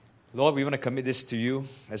Lord, we want to commit this to you.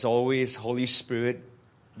 As always, Holy Spirit,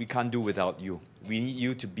 we can't do without you. We need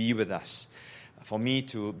you to be with us. For me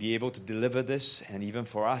to be able to deliver this, and even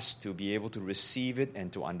for us to be able to receive it and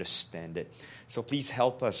to understand it. So please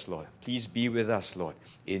help us, Lord. Please be with us, Lord.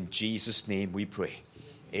 In Jesus' name we pray.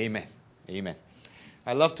 Amen. Amen.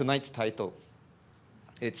 I love tonight's title.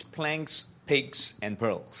 It's Planks, Pigs, and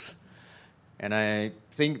Pearls. And I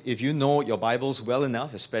think if you know your Bibles well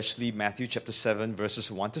enough, especially Matthew chapter 7,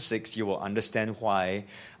 verses 1 to 6, you will understand why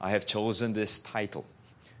I have chosen this title.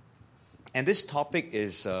 And this topic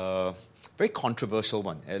is a very controversial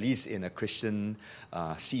one, at least in a Christian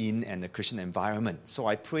scene and a Christian environment. So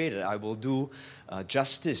I pray that I will do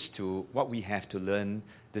justice to what we have to learn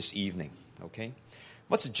this evening. Okay?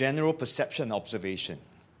 What's a general perception and observation?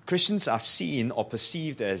 Christians are seen or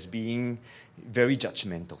perceived as being very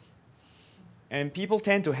judgmental. And people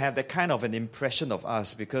tend to have that kind of an impression of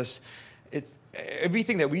us because it's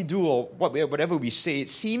everything that we do or whatever we say, it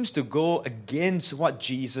seems to go against what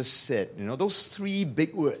Jesus said. You know, those three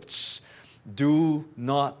big words, do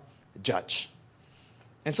not judge.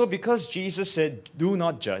 And so because Jesus said, do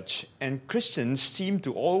not judge, and Christians seem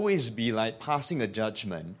to always be like passing a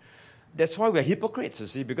judgment, that's why we're hypocrites, you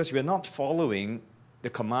see, because we're not following the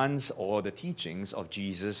commands or the teachings of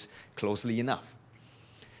Jesus closely enough.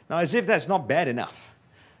 Now, as if that's not bad enough,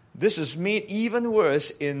 this is made even worse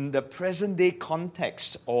in the present-day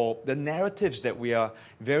context or the narratives that we are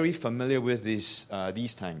very familiar with these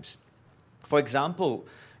times. For example,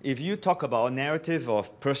 if you talk about a narrative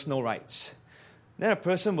of personal rights, then a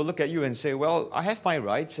person will look at you and say, well, I have my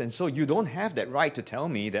rights, and so you don't have that right to tell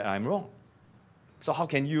me that I'm wrong. So how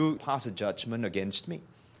can you pass a judgment against me?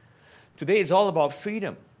 Today is all about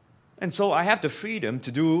freedom. And so I have the freedom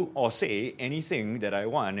to do or say anything that I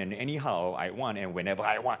want and anyhow I want and whenever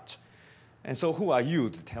I want. And so who are you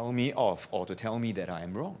to tell me off or to tell me that I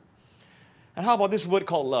am wrong? And how about this word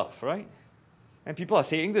called love, right? And people are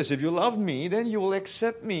saying this, if you love me, then you will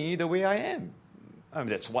accept me the way I am. I mean,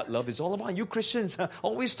 that's what love is all about. You Christians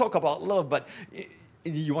always talk about love, but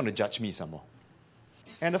you want to judge me some more.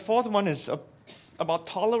 And the fourth one is about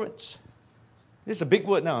tolerance. This is a big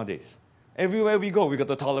word nowadays. Everywhere we go, we got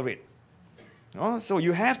to tolerate. So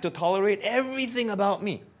you have to tolerate everything about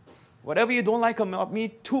me. Whatever you don't like about me,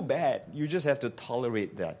 too bad. You just have to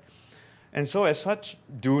tolerate that. And so as such,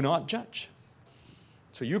 do not judge.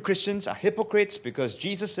 So you Christians are hypocrites because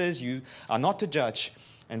Jesus says you are not to judge,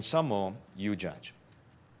 and some more, you judge.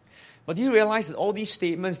 But do you realize that all these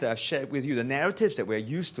statements that I've shared with you, the narratives that we're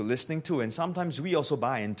used to listening to, and sometimes we also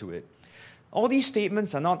buy into it, all these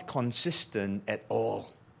statements are not consistent at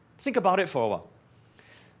all. Think about it for a while.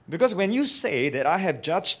 Because when you say that I have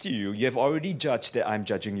judged you, you have already judged that I'm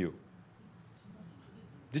judging you.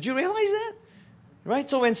 Did you realize that? Right?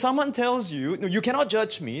 So when someone tells you, no, you cannot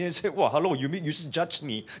judge me, and say, well, hello, you just judged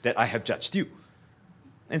me that I have judged you.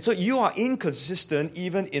 And so you are inconsistent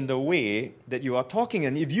even in the way that you are talking.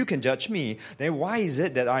 And if you can judge me, then why is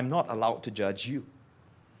it that I'm not allowed to judge you?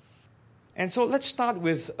 And so let's start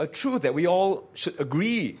with a truth that we all should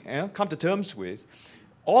agree, come to terms with.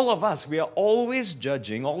 All of us, we are always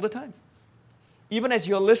judging all the time. Even as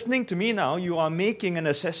you're listening to me now, you are making an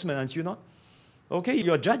assessment, aren't you not? Okay,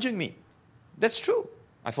 you're judging me. That's true.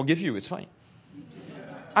 I forgive you, it's fine.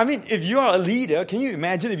 I mean, if you are a leader, can you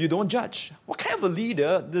imagine if you don't judge? What kind of a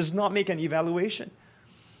leader does not make an evaluation?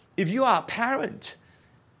 If you are a parent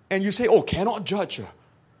and you say, oh, cannot judge,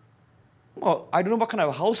 well, I don't know what kind of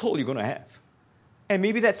a household you're going to have. And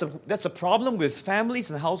maybe that's a problem with families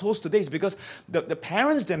and households today, is because the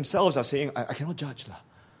parents themselves are saying, I cannot judge.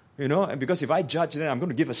 And because if I judge, then I'm going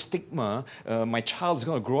to give a stigma. My child is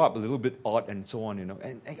going to grow up a little bit odd and so on,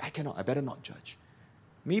 And I better not judge.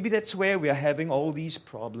 Maybe that's where we are having all these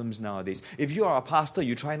problems nowadays. If you are a pastor,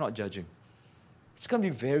 you try not judging. It's going to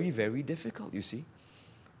be very, very difficult, you see.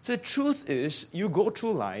 So the truth is, you go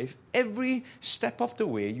through life, every step of the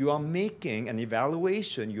way, you are making an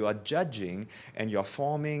evaluation, you are judging, and you are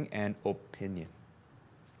forming an opinion.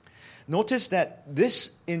 Notice that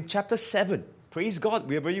this in chapter 7, praise God,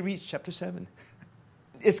 we have already reached chapter 7.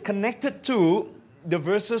 It's connected to the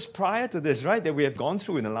verses prior to this, right, that we have gone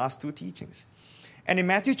through in the last two teachings. And in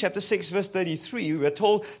Matthew chapter 6, verse 33, we are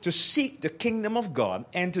told to seek the kingdom of God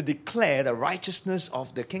and to declare the righteousness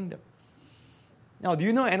of the kingdom. Now, do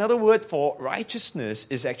you know another word for righteousness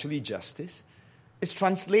is actually justice? It's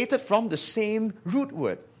translated from the same root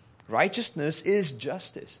word. Righteousness is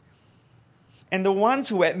justice. And the ones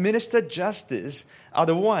who administer justice are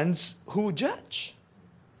the ones who judge.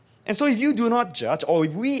 And so if you do not judge, or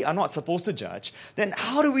if we are not supposed to judge, then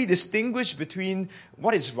how do we distinguish between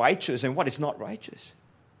what is righteous and what is not righteous?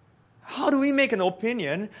 How do we make an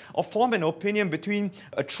opinion or form an opinion between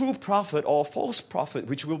a true prophet or a false prophet,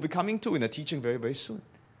 which we'll be coming to in a teaching very, very soon?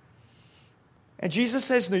 And Jesus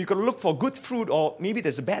says, no, you've got to look for good fruit, or maybe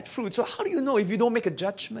there's a bad fruit. So how do you know if you don't make a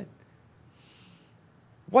judgment?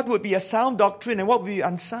 What would be a sound doctrine and what would be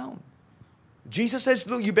unsound? Jesus says,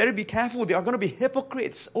 look, you better be careful. There are going to be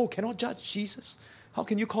hypocrites. Oh, cannot judge Jesus. How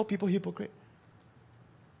can you call people hypocrite?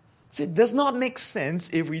 So it does not make sense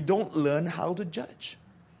if we don't learn how to judge.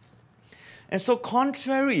 And so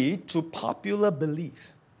contrary to popular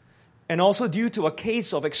belief, and also due to a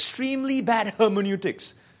case of extremely bad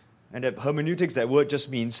hermeneutics, and that hermeneutics, that word just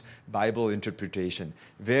means Bible interpretation,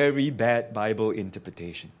 very bad Bible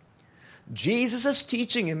interpretation. Jesus'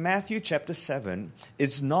 teaching in Matthew chapter 7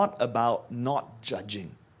 is not about not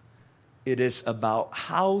judging. It is about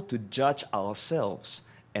how to judge ourselves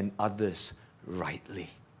and others rightly.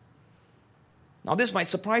 Now, this might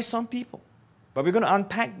surprise some people, but we're going to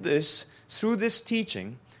unpack this through this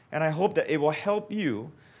teaching, and I hope that it will help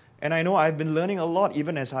you. And I know I've been learning a lot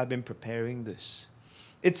even as I've been preparing this.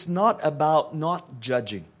 It's not about not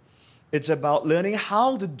judging. It's about learning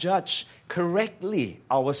how to judge correctly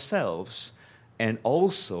ourselves and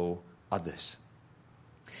also others.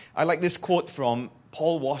 I like this quote from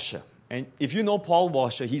Paul Washer. And if you know Paul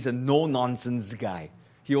Washer, he's a no-nonsense guy.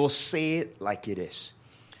 He'll say it like it is.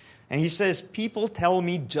 And he says, people tell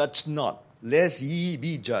me, judge not, lest ye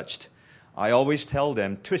be judged. I always tell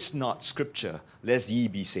them, twist not Scripture, lest ye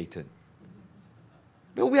be Satan.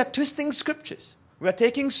 But we are twisting Scriptures. We are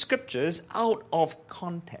taking Scriptures out of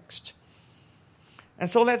context. And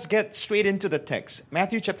so let's get straight into the text.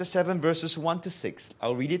 Matthew chapter 7, verses 1 to 6.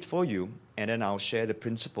 I'll read it for you, and then I'll share the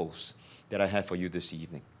principles that I have for you this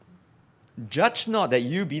evening. Judge not that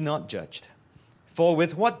you be not judged. For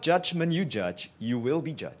with what judgment you judge, you will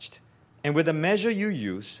be judged. And with the measure you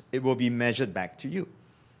use, it will be measured back to you.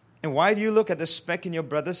 And why do you look at the speck in your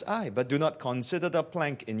brother's eye, but do not consider the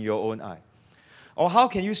plank in your own eye? Or how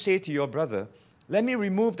can you say to your brother, let me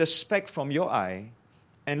remove the speck from your eye,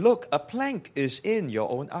 and look, a plank is in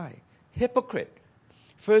your own eye? Hypocrite!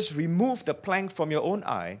 First remove the plank from your own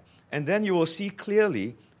eye, and then you will see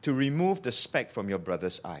clearly to remove the speck from your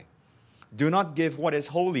brother's eye. Do not give what is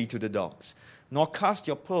holy to the dogs, nor cast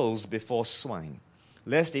your pearls before swine,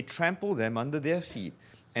 lest they trample them under their feet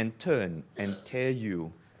and turn and tear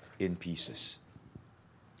you in pieces.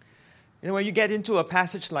 You know, when you get into a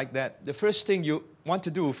passage like that, the first thing you want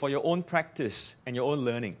to do for your own practice and your own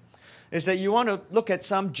learning is that you want to look at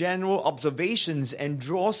some general observations and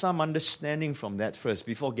draw some understanding from that first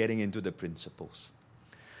before getting into the principles.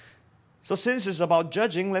 So since it's about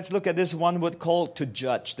judging, let's look at this one word called to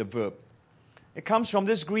judge, the verb. It comes from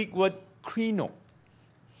this Greek word krino.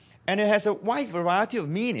 And it has a wide variety of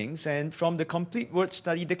meanings. And from the Complete Word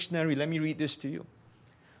Study Dictionary, let me read this to you.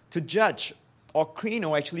 To judge, or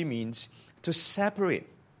krino, actually means to separate,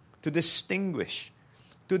 to distinguish,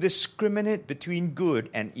 to discriminate between good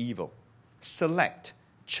and evil. Select,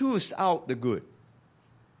 choose out the good.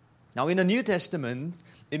 Now in the New Testament,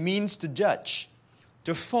 it means to judge,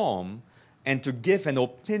 to form, and to give an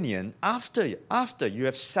opinion after you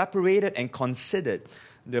have separated and considered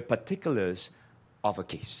the particulars of a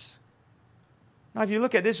case. Now if you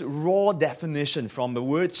look at this raw definition from the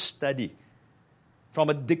word study, from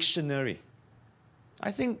a dictionary,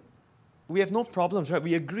 I think we have no problems, right?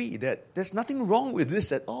 We agree that there's nothing wrong with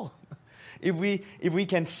this at all. If we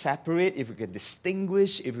can separate, if we can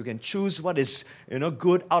distinguish, if we can choose what is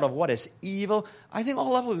good out of what is evil, I think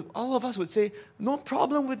all of us would say, no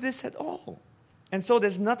problem with this at all. And so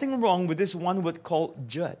there's nothing wrong with this one word called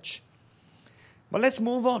judge. But let's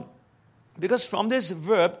move on. Because from this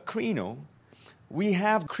verb, krino, we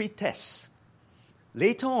have krites.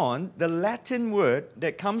 Later on, the Latin word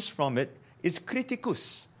that comes from it is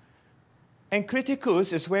criticus. And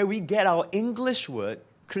criticus is where we get our English word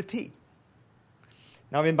critique.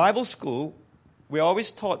 Now, in Bible school, we're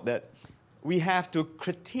always taught that we have to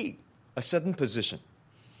critique a certain position.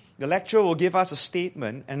 The lecturer will give us a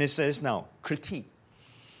statement, and it says, now, critique.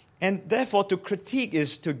 And therefore, to critique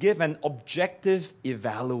is to give an objective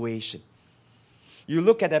evaluation. You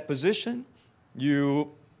look at that position,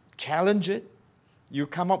 you challenge it, you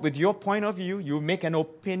come up with your point of view, you make an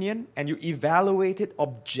opinion, and you evaluate it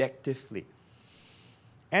objectively.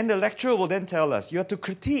 And the lecturer will then tell us, you have to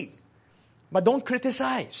critique, but don't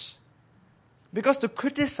criticize. Because to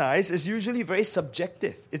criticize is usually very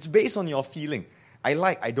subjective. It's based on your feeling. I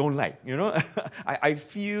like, I don't like, I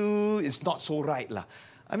feel it's not so right.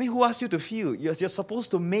 I mean, who asked you to feel? You're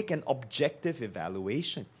supposed to make an objective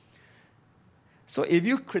evaluation. So if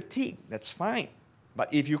you critique, that's fine.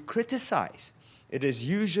 But if you criticize, it is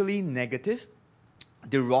usually negative,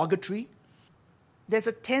 derogatory, there's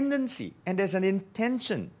a tendency and there's an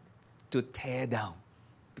intention to tear down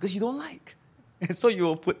because you don't like. And so you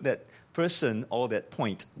will put that person or that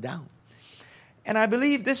point down. And I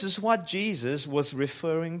believe this is what Jesus was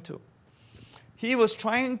referring to. He was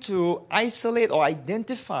trying to isolate or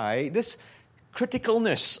identify this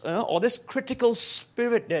criticalness or this critical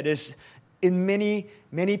spirit that is in many,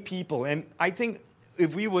 many people. And I think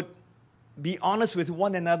if we would be honest with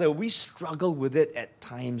one another, we struggle with it at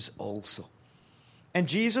times also. And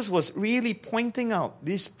Jesus was really pointing out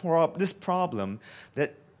this problem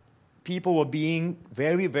that people were being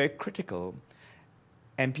very, very critical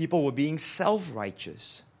and people were being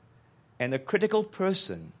self-righteous. And a critical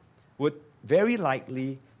person would very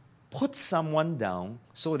likely put someone down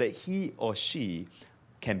so that he or she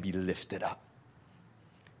can be lifted up.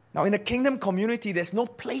 Now, in the kingdom community, there's no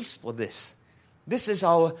place for this. This is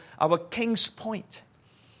our king's point.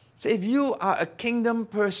 So if you are a kingdom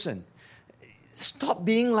person, stop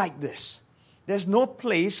being like this. There's no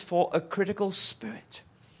place for a critical spirit.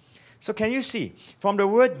 So can you see, from the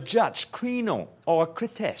word judge, krino, or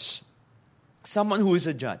krites, someone who is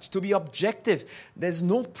a judge, to be objective, there's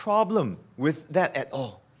no problem with that at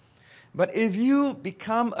all. But if you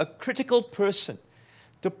become a critical person,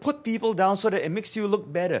 to put people down so that it makes you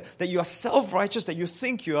look better, that you are self-righteous, that you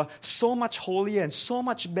think you are so much holier and so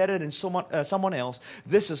much better than someone else,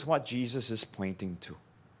 this is what Jesus is pointing to.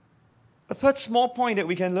 A third small point that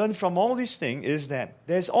we can learn from all these things is that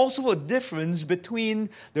there's also a difference between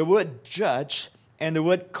the word judge and the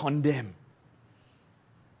word condemn.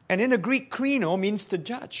 And in the Greek, krino means to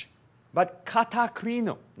judge, but kata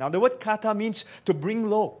krino. Now the word kata means to bring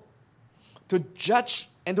low, to judge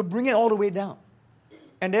and to bring it all the way down.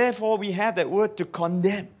 And therefore we have that word to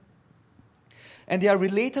condemn. And they are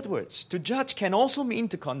related words. To judge can also mean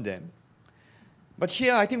to condemn. But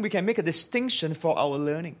here I think we can make a distinction for our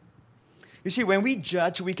learning. You see, when we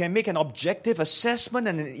judge, we can make an objective assessment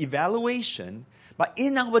and an evaluation. But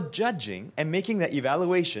in our judging and making that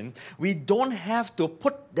evaluation, we don't have to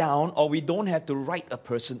put down or we don't have to write a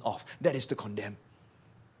person off. That is to condemn.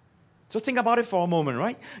 So think about it for a moment,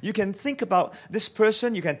 right? You can think about this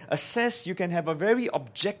person, you can assess, you can have a very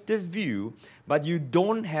objective view, but you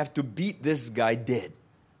don't have to beat this guy dead.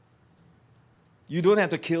 You don't have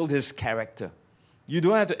to kill his character. You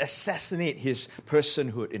don't have to assassinate his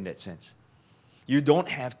personhood in that sense. You don't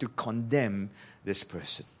have to condemn this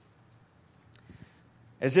person.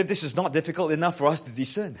 As if this is not difficult enough for us to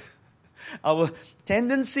discern. Our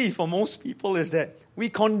tendency for most people is that we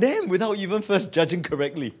condemn without even first judging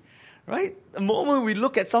correctly. Right? The moment we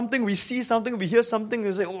look at something, we see something, we hear something,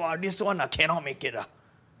 we say, oh, this one I cannot make it.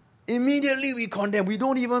 Immediately we condemn. We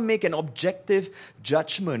don't even make an objective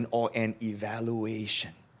judgment or an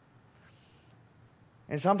evaluation.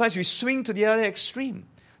 And sometimes we swing to the other extreme.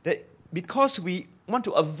 That because we want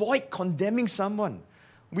to avoid condemning someone,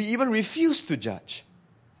 we even refuse to judge.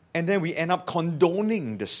 And then we end up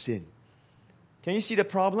condoning the sin. Can you see the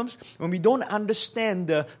problems? When we don't understand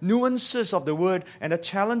the nuances of the word and the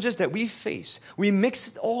challenges that we face, we mix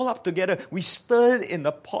it all up together. We stir it in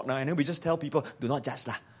the pot now, and then we just tell people, do not judge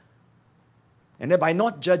lah. And then by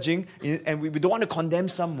not judging, and we don't want to condemn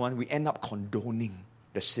someone, we end up condoning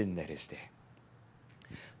the sin that is there.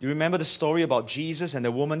 Do you remember the story about Jesus and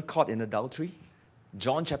the woman caught in adultery?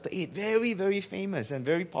 John chapter 8, very, very famous and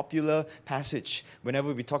very popular passage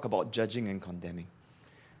whenever we talk about judging and condemning.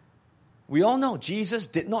 We all know Jesus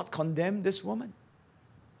did not condemn this woman.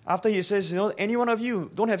 After he says, any one of you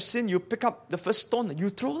don't have sin, you pick up the first stone, you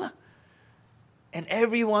throw her. And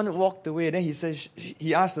everyone walked away. Then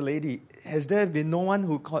he asked the lady, has there been no one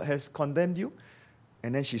who has condemned you?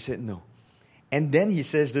 And then she said, no. And then he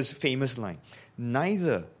says this famous line,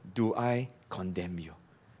 neither do I condemn you.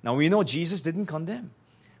 Now we know Jesus didn't condemn.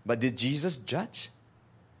 But did Jesus judge?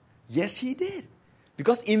 Yes, he did.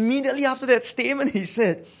 Because immediately after that statement, he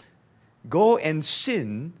said, go and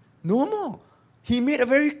sin no more. He made a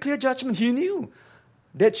very clear judgment. He knew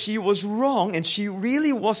that she was wrong and she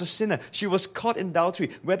really was a sinner. She was caught in adultery.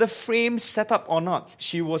 Whether framed, set up or not,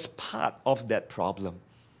 she was part of that problem.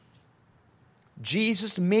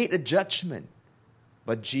 Jesus made a judgment,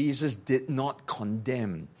 but Jesus did not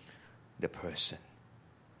condemn the person.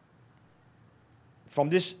 From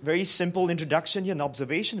this very simple introduction here and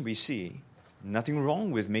observation, we see nothing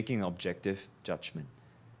wrong with making an objective judgment.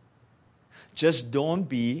 Just don't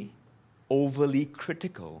be overly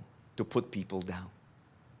critical to put people down.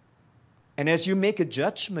 And as you make a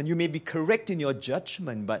judgment, you may be correct in your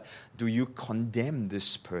judgment, but do you condemn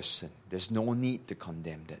this person? There's no need to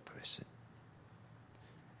condemn that person.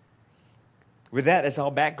 With that as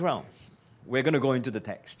our background, we're going to go into the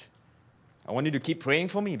text. I want you to keep praying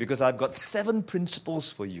for me because I've got 7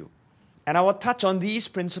 principles for you. And I will touch on these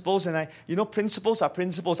principles, and principles are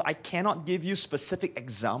principles. I cannot give you specific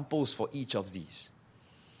examples for each of these.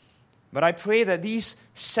 But I pray that these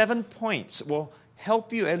 7 points will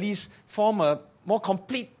help you at least form a more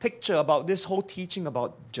complete picture about this whole teaching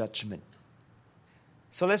about judgment.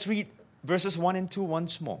 So let's read verses 1 and 2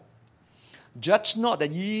 once more. Judge not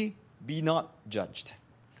that ye be not judged.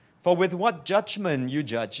 For with what judgment you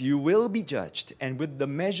judge, you will be judged, and with the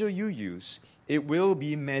measure you use, it will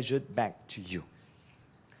be measured back to you.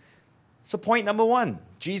 So point number 1,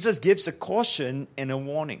 Jesus gives a caution and a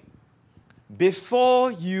warning.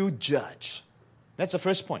 Before you judge. That's the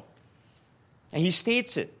first point. And he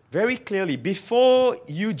states it very clearly. Before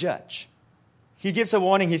you judge. He gives a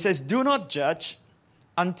warning. He says, do not judge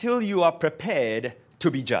until you are prepared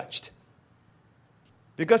to be judged.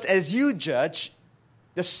 Because as you judge,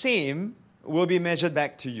 the same will be measured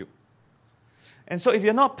back to you. And so if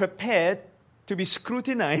you're not prepared to be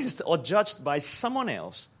scrutinized or judged by someone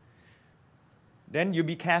else, then you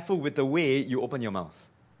be careful with the way you open your mouth.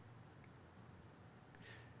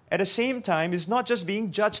 At the same time, it's not just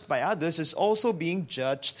being judged by others, it's also being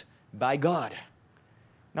judged by God.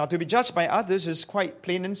 Now, to be judged by others is quite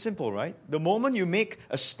plain and simple, right? The moment you make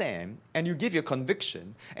a stand and you give your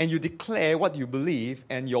conviction and you declare what you believe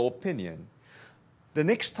and your opinion, the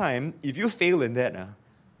next time, if you fail in that,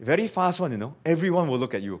 very fast one, everyone will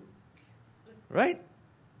look at you. Right?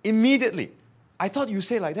 Immediately. I thought you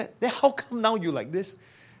say like that. Then how come now you like this?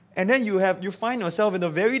 And then you find yourself in a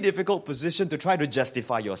very difficult position to try to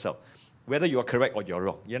justify yourself, whether you are correct or you're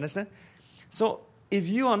wrong. You understand? So if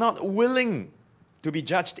you are not willing to be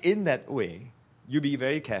judged in that way, you be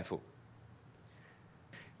very careful.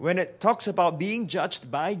 When it talks about being judged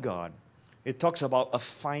by God, it talks about a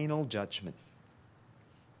final judgment.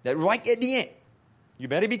 That right at the end, you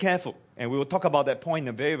better be careful. And we will talk about that point in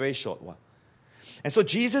a very, very short while. And so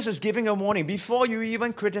Jesus is giving a warning before you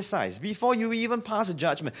even criticize, before you even pass a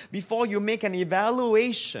judgment, before you make an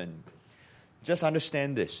evaluation. Just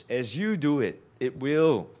understand this. As you do it, it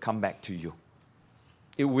will come back to you.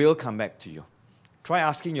 It will come back to you. Try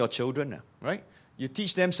asking your children, right? You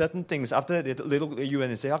teach them certain things. After they look at you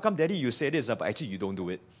and they say, how come, Daddy, you say this, but actually you don't do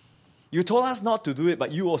it? You told us not to do it,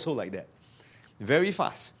 but you also like that. Very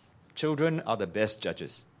fast. Children are the best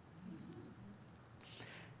judges.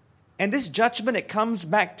 And this judgment that comes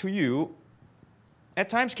back to you, at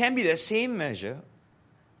times can be the same measure,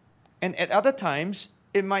 and at other times,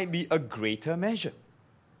 it might be a greater measure.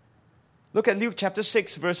 Look at Luke chapter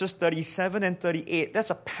 6, verses 37 and 38. That's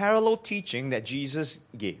a parallel teaching that Jesus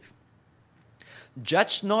gave.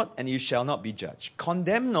 Judge not, and you shall not be judged.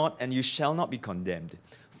 Condemn not, and you shall not be condemned.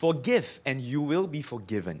 Forgive, and you will be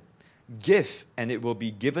forgiven. Give, and it will be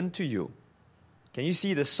given to you. Can you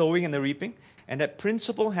see the sowing and the reaping? And that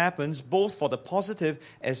principle happens both for the positive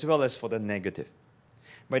as well as for the negative.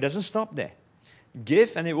 But it doesn't stop there.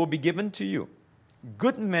 Give, and it will be given to you.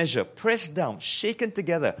 Good measure, pressed down, shaken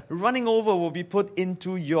together, running over will be put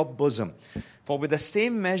into your bosom. For with the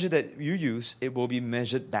same measure that you use, it will be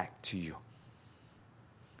measured back to you.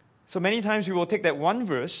 So many times we will take that one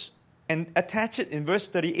verse and attach it in verse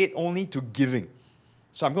 38 only to giving.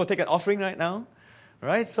 So I'm going to take an offering right now.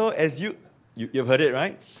 Right? So as you've heard it,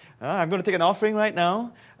 right? I'm going to take an offering right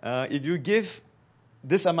now. If you give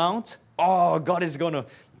this amount, God is going to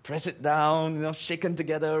press it down, shaken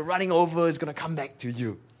together, running over, it's going to come back to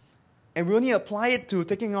you. And we only apply it to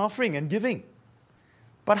taking an offering and giving.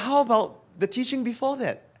 But how about the teaching before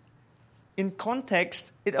that? In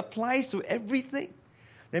context, it applies to everything.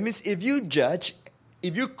 That means if you judge,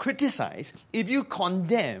 if you criticize, if you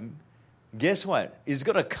condemn, guess what? It's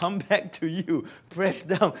going to come back to you, pressed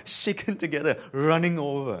down, shaken together, running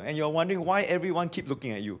over. And you're wondering why everyone keeps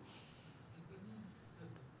looking at you.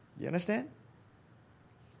 You understand?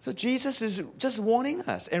 So Jesus is just warning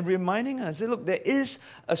us and reminding us, look, there is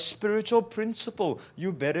a spiritual principle.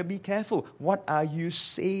 You better be careful. What are you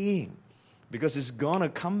saying? Because it's going to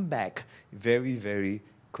come back very, very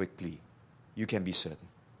quickly. You can be certain.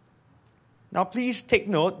 Now, please take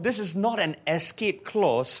note, this is not an escape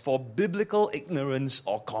clause for biblical ignorance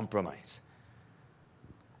or compromise.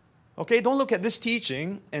 Okay, don't look at this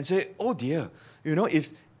teaching and say, oh dear,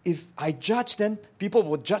 if I judge, then people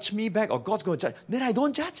will judge me back, or God's going to judge. Then I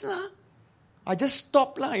don't judge lah. I just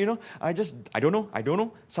stop lah. I don't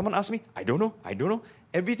know. Someone asks me, I don't know.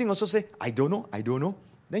 Everything also say, I don't know.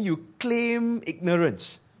 Then you claim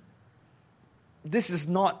ignorance. This is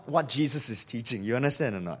not what Jesus is teaching. You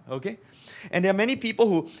understand or not? Okay? And there are many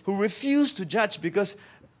people who refuse to judge because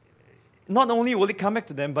not only will it come back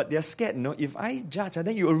to them, but they're scared. If I judge,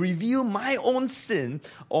 then you will reveal my own sin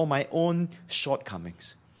or my own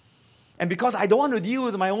shortcomings. And because I don't want to deal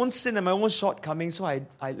with my own sin and my own shortcomings, so I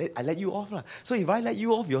let you off. So if I let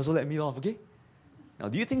you off, you also let me off, okay? Now,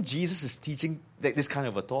 do you think Jesus is teaching this kind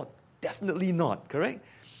of a thought? Definitely not, correct?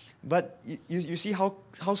 But you see how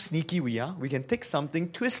sneaky we are? We can take something,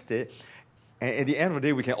 twist it, and at the end of the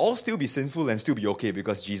day, we can all still be sinful and still be okay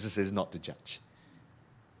because Jesus is not to judge.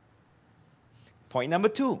 Point number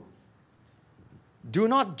 2. Do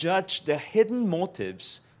not judge the hidden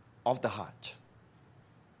motives of the heart.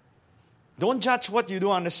 Don't judge what you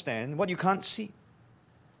don't understand, what you can't see.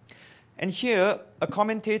 And here, a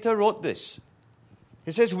commentator wrote this.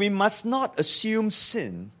 He says, we must not assume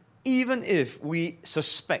sin, even if we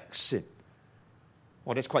suspect sin.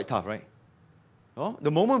 Well, that's quite tough, right? Well,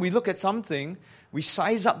 the moment we look at something, we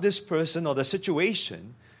size up this person or the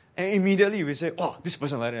situation, and immediately we say, oh, this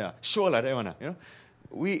person like that, sure like that one.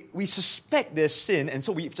 We suspect there's sin, and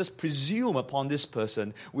so we just presume upon this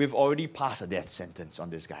person, we've already passed a death sentence on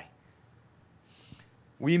this guy.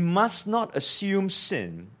 We must not assume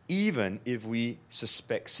sin, even if we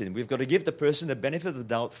suspect sin. We've got to give the person the benefit of the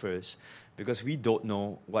doubt first, because we don't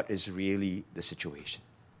know what is really the situation.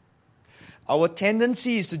 Our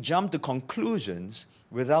tendency is to jump to conclusions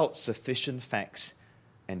without sufficient facts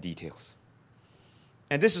and details.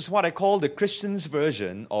 And this is what I call the Christian's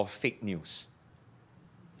version of fake news.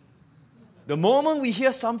 The moment we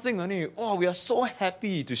hear something, we are so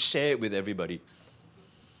happy to share it with everybody.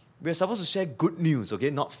 We're supposed to share good news, okay,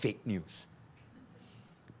 not fake news.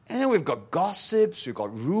 And then we've got gossips, we've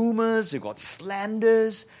got rumors, we've got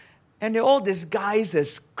slanders, and they're all disguised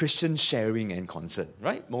as Christian sharing and concern,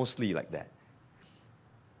 right? Mostly like that.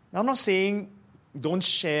 Now, I'm not saying don't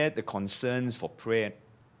share the concerns for prayer,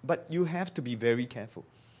 but you have to be very careful.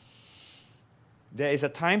 There is a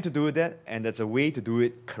time to do that, and there's a way to do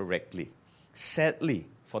it correctly. Sadly,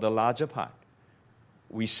 for the larger part,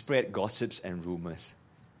 we spread gossips and rumors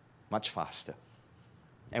much faster.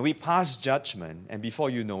 And we pass judgment, and before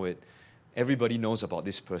you know it, everybody knows about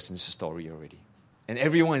this person's story already. And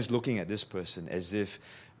everyone is looking at this person as if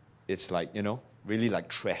it's like, really like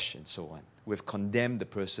trash and so on. We've condemned the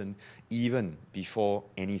person even before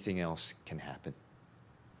anything else can happen.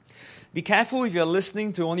 Be careful if you're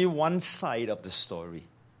listening to only one side of the story.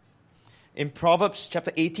 In Proverbs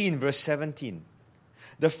chapter 18, verse 17,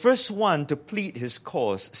 the first one to plead his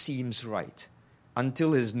cause seems right,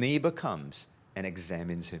 until his neighbor comes and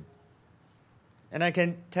examines him. And I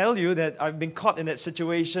can tell you that I've been caught in that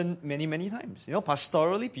situation many, many times.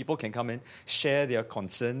 Pastorally, people can come and share their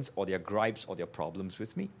concerns or their gripes or their problems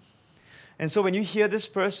with me. And so when you hear this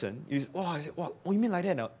person, you mean like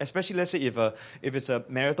that now? Especially, let's say, if it's a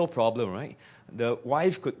marital problem, right? The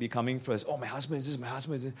wife could be coming first. Oh, my husband is this, my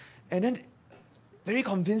husband is this. And then very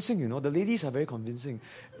convincing, the ladies are very convincing.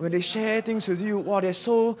 When they share things with you, they're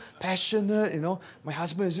so passionate, my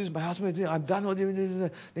husband is this, my husband is this, I've done all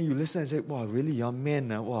this. Then you listen and say, really, young man,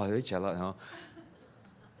 very jealous, huh?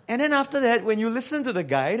 And then after that, when you listen to the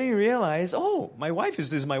guy, then you realize, oh, my wife is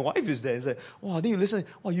this, my wife is that. It's like, then you listen,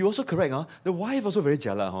 you also correct, huh? The wife also very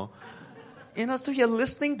jealous, huh? So you're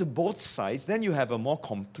listening to both sides, then you have a more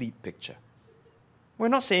complete picture. We're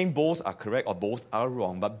not saying both are correct or both are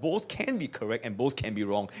wrong, but both can be correct and both can be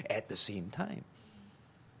wrong at the same time.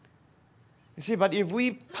 You see, but if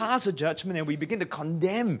we pass a judgment and we begin to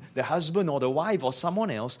condemn the husband or the wife or someone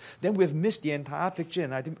else, then we've missed the entire picture.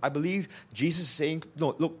 And I believe Jesus is saying,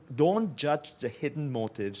 no, look, don't judge the hidden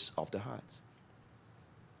motives of the heart.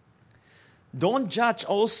 Don't judge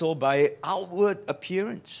also by outward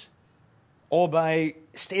appearance or by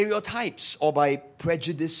stereotypes or by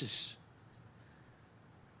prejudices.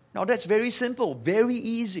 Now, that's very simple, very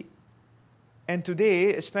easy. And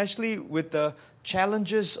today, especially with the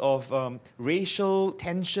challenges of racial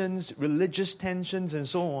tensions, religious tensions, and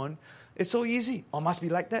so on, it's so easy. Must be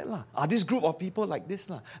like that. This group of people like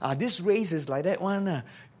this. This race is like that one.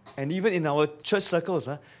 And even in our church circles,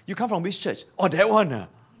 you come from which church? That one.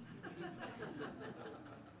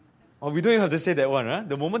 We don't even have to say that one.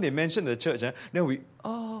 The moment they mention the church, then we,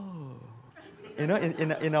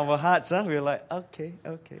 in our hearts, we're like, okay,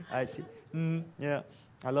 I see. Yeah,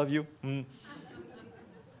 I love you.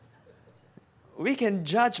 We can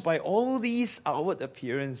judge by all these outward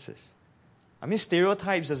appearances.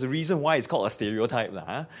 Stereotypes, there's a reason why it's called a stereotype.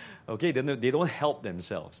 Okay, they don't help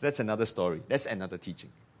themselves. That's another story. That's another teaching.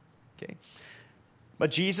 Okay. But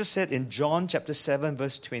Jesus said in John chapter 7,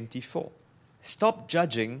 verse 24, stop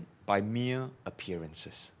judging by mere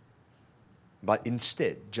appearances, but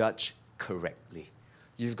instead judge correctly.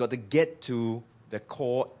 You've got to get to the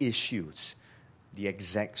core issues, the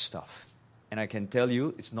exact stuff. And I can tell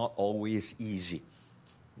you, it's not always easy.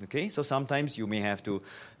 Okay? So sometimes you may have to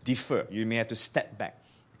defer. You may have to step back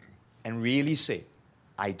and really say,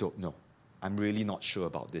 I don't know. I'm really not sure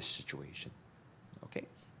about this situation. Okay?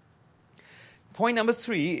 Point number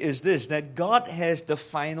 3 is this, that God has the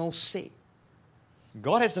final say.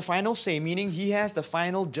 God has the final say, meaning He has the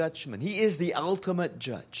final judgment. He is the ultimate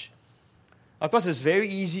judge. Of course, it's very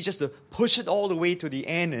easy just to push it all the way to the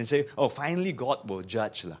end and say, oh, finally God will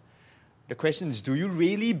judge. The question is, do you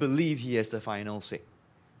really believe He has the final say?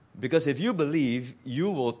 Because if you believe, you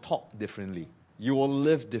will talk differently. You will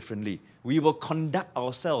live differently. We will conduct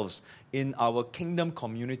ourselves in our kingdom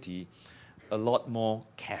community a lot more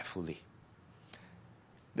carefully.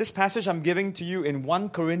 This passage I'm giving to you in 1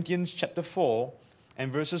 Corinthians chapter 4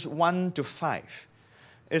 and verses 1 to 5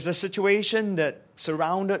 is a situation that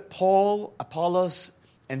surrounded Paul, Apollos,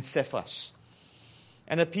 and Cephas.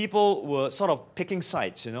 And the people were sort of picking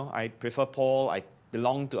sides, I prefer Paul, I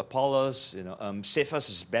belong to Apollos, Cephas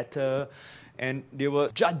is better. And they were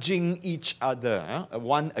judging each other,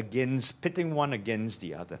 pitting one against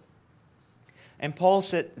the other. And Paul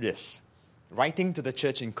said this, writing to the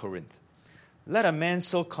church in Corinth, let a man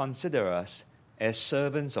so consider us as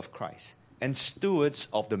servants of Christ and stewards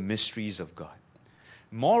of the mysteries of God.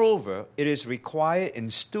 Moreover, it is required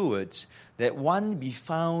in stewards that one be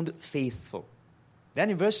found faithful.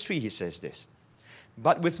 Then in verse 3 he says this,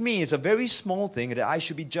 but with me it's a very small thing that I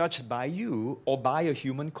should be judged by you or by a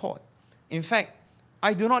human court. In fact,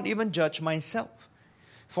 I do not even judge myself,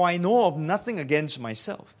 for I know of nothing against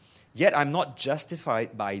myself. Yet I'm not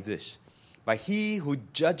justified by this. But He who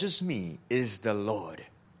judges me is the Lord.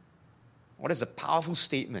 What is a powerful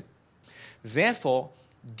statement? Therefore,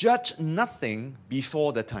 judge nothing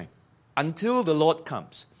before the time, until the Lord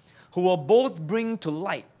comes, who will both bring to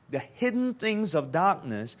light the hidden things of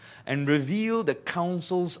darkness and reveal the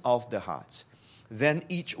counsels of the hearts. Then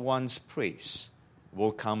each one's praise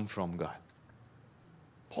will come from God.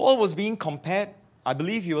 Paul was being compared. I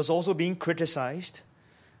believe he was also being criticized.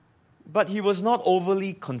 But he was not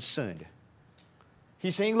overly concerned.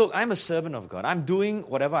 He's saying, look, I'm a servant of God. I'm doing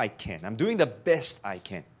whatever I can. I'm doing the best I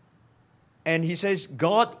can. And he says,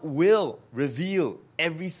 God will reveal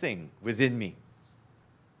everything within me.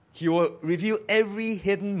 He will reveal every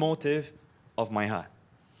hidden motive of my heart.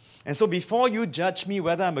 And so before you judge me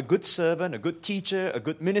whether I'm a good servant, a good teacher, a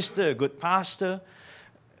good minister, a good pastor,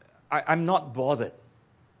 I'm not bothered.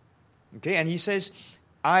 Okay, and he says,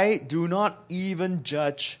 I do not even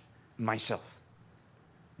judge myself.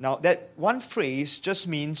 Now, that one phrase just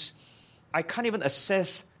means I can't even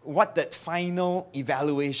assess what that final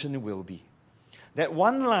evaluation will be. That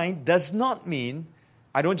one line does not mean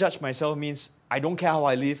I don't judge myself, means I don't care how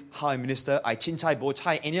I live, how I minister, I chin chai, bo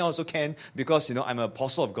chai, any also can because, I'm an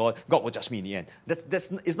apostle of God, God will judge me in the end.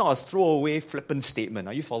 It's not a throwaway, flippant statement.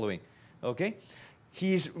 Are you following? Okay?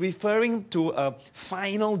 He's referring to a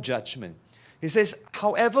final judgment. He says,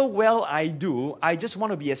 however well I do, I just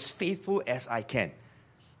want to be as faithful as I can.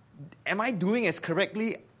 Am I doing as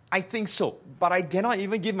correctly? I think so. But I cannot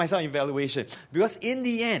even give myself an evaluation. Because in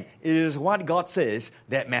the end, it is what God says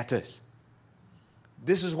that matters.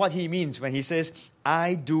 This is what he means when he says,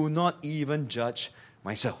 I do not even judge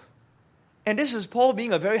myself. And this is Paul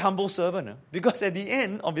being a very humble servant. Because at the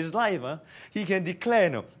end of his life, he can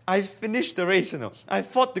declare, I finished the race, I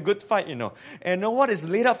fought the good fight, and what is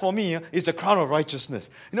laid up for me is a crown of righteousness.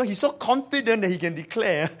 He's so confident that he can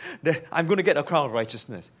declare that I'm going to get a crown of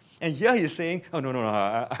righteousness. And here he's saying, oh, no,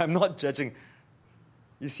 I'm not judging.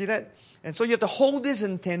 You see that? And so you have to hold this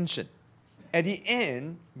intention. At the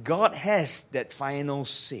end, God has that final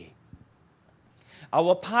say.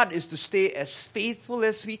 Our part is to stay as faithful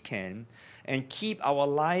as we can and keep our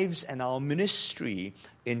lives and our ministry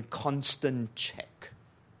in constant check.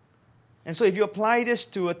 And so if you apply this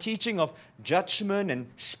to a teaching of judgment and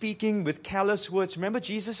speaking with careless words, remember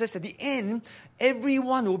Jesus says at the end,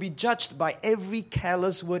 everyone will be judged by every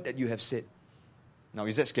careless word that you have said. Now,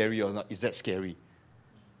 is that scary or not? Is that scary?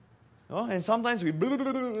 Oh, and sometimes we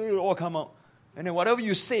all come out. And then whatever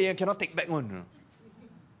you say, I cannot take back one.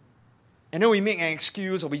 And then we make an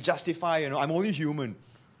excuse or we justify, I'm only human.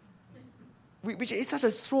 Which is such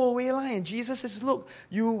a throwaway line. Jesus says, look,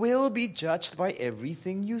 you will be judged by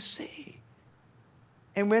everything you say.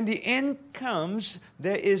 And when the end comes,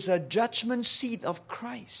 there is a judgment seat of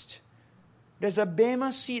Christ. There's a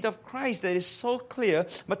bema seat of Christ that is so clear,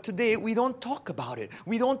 but today we don't talk about it.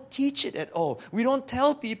 We don't teach it at all. We don't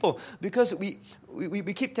tell people because we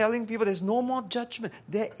keep telling people there's no more judgment.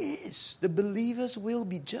 There is. The believers will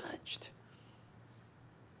be judged.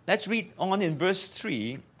 Let's read on in verse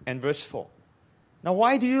 3 and verse 4. Now,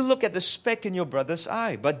 why do you look at the speck in your brother's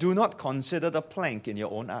eye, but do not consider the plank in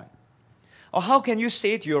your own eye? Or how can you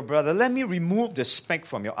say to your brother, let me remove the speck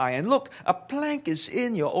from your eye, and look, a plank is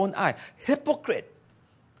in your own eye? Hypocrite!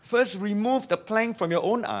 First remove the plank from your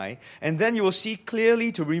own eye, and then you will see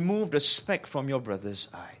clearly to remove the speck from your brother's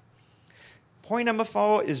eye. Point number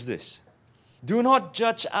 4 is this. Do not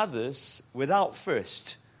judge others without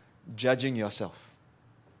first judging yourself.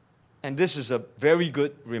 And this is a very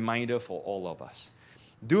good reminder for all of us.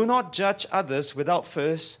 Do not judge others without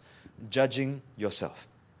first judging yourself.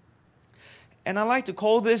 And I like to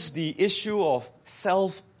call this the issue of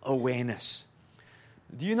self-awareness.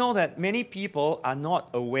 Do you know that many people are not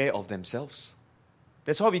aware of themselves?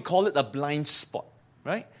 That's why we call it a blind spot,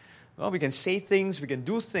 right? Well, we can say things, we can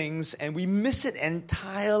do things, and we miss it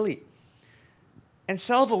entirely. And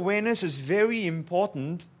self-awareness is very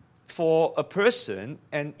important for a person,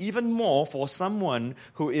 and even more for someone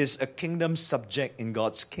who is a kingdom subject in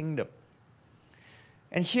God's kingdom.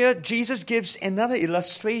 And here Jesus gives another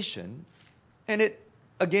illustration, and it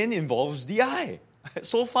again involves the eye.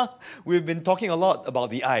 So far, we've been talking a lot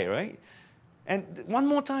about the eye, right? And one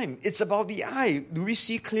more time, it's about the eye. Do we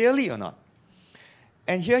see clearly or not?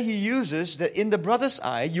 And here he uses that in the brother's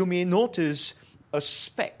eye, you may notice a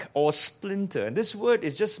speck or splinter. And this word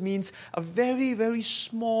just means a very, very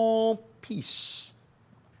small piece.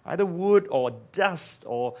 Either wood or dust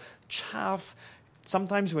or chaff.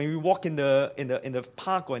 Sometimes when we walk in the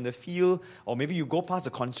park or in the field, or maybe you go past a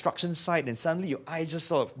construction site and suddenly your eye just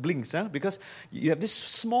sort of blinks, because you have this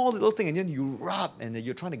small little thing and then you rub and then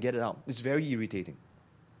you're trying to get it out. It's very irritating.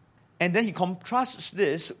 And then he contrasts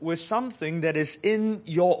this with something that is in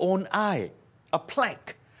your own eye. A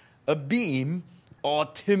plank, a beam, or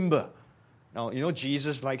timber. Now,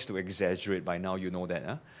 Jesus likes to exaggerate. By now, you know that.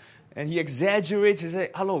 Huh? And he exaggerates. He says,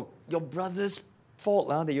 hello, your brother's fault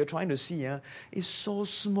that you're trying to see is so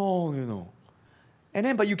small, And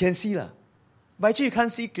then, but you can see. But actually, you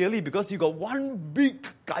can't see clearly because you got one big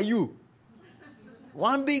kayu,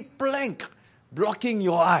 one big plank blocking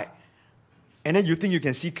your eye. And then you think you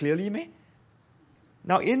can see clearly, man?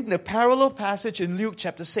 Now, in the parallel passage in Luke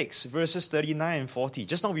chapter 6, verses 39 and 40,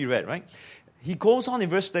 just now we read, right? He goes on in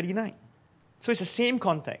verse 39. So it's the same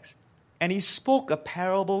context. And he spoke a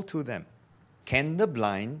parable to them. Can the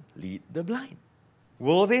blind lead the blind?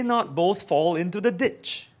 Will they not both fall into the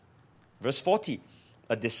ditch? Verse 40.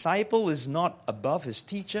 A disciple is not above his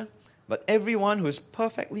teacher, but everyone who is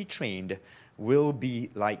perfectly trained will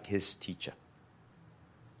be like his teacher.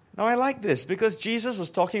 Now I like this because Jesus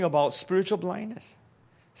was talking about spiritual blindness.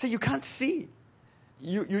 So you can't see.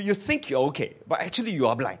 You think you're okay, but actually you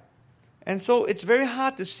are blind. And so it's very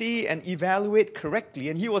hard to see and evaluate correctly.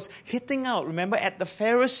 And he was hitting out, remember, at the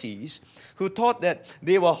Pharisees who thought that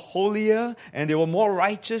they were holier and they were more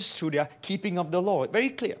righteous through their keeping of the law. Very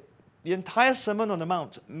clear. The entire Sermon on the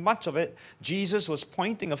Mount, much of it, Jesus was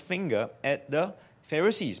pointing a finger at the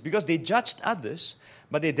Pharisees because they judged others,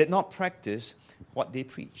 but they did not practice what they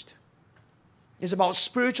preached. It's about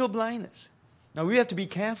spiritual blindness. Now we have to be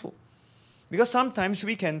careful. Because sometimes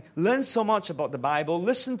we can learn so much about the Bible,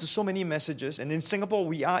 listen to so many messages, and in Singapore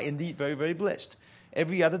we are indeed very, very blessed.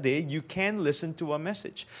 Every other day you can listen to a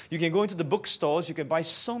message. You can go into the bookstores, you can buy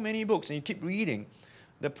so many books, and you keep reading.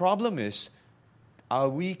 The problem is, are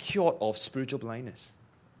we cured of spiritual blindness?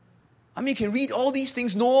 I mean, you can read all these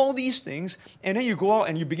things, know all these things, and then you go out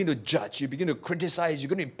and you begin to judge, you begin to criticize,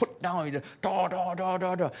 you're going to put down,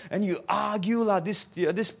 and you argue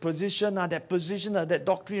this position, that position, that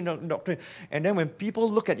doctrine, and then when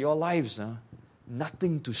people look at your lives,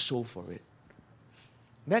 nothing to show for it.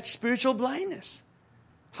 That's spiritual blindness.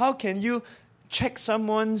 How can you check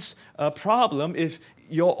someone's problem if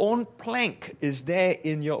your own plank is there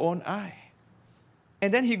in your own eye?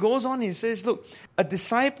 And then he goes on, he says, look, a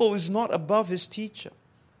disciple is not above his teacher.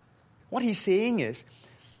 What he's saying is,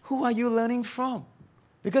 who are you learning from?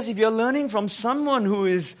 Because if you're learning from someone who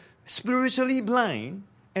is spiritually blind,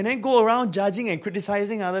 and then go around judging and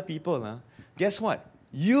criticizing other people, guess what?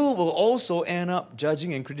 You will also end up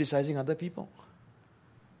judging and criticizing other people.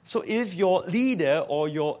 So if your leader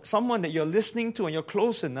or someone that you're listening to and you're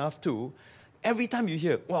close enough to, every time you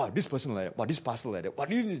hear, wow, this person like that, wow, this pastor like that, wow,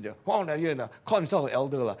 call himself an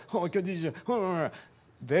elder,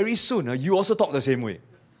 very soon you also talk the same way.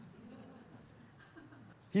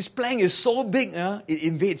 His plank is so big, it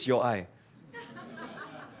invades your eye.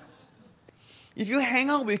 If you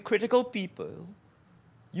hang out with critical people,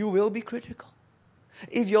 you will be critical.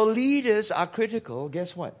 If your leaders are critical,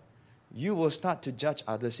 guess what? You will start to judge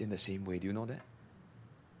others in the same way. Do you know that?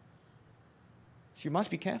 So you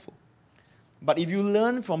must be careful. But if you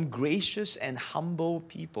learn from gracious and humble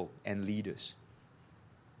people and leaders,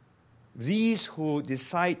 these who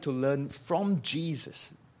decide to learn from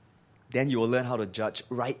Jesus, then you will learn how to judge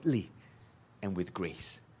rightly and with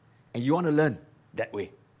grace. And you want to learn that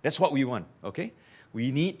way. That's what we want, okay?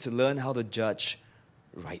 We need to learn how to judge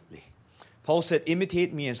rightly. Paul said,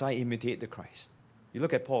 imitate me as I imitate the Christ. You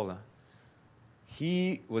look at Paul,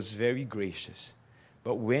 he was very gracious.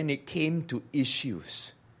 But when it came to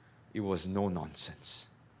issues, it was no nonsense.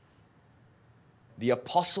 The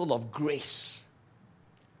apostle of grace,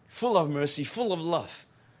 full of mercy, full of love.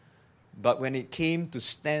 But when it came to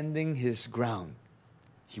standing his ground,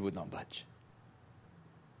 he would not budge.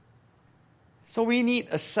 So we need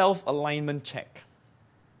a self-alignment check.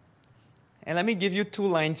 And let me give you 2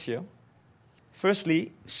 lines here.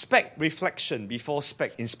 Firstly, spec reflection before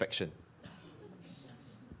spec inspection.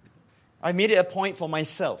 I made it a point for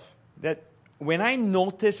myself that when I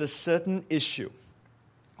notice a certain issue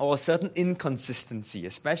or a certain inconsistency,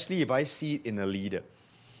 especially if I see it in a leader,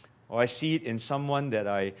 or I see it in someone that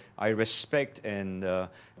I respect and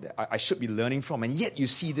I should be learning from, and yet you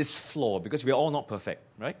see this flaw, because we're all not perfect,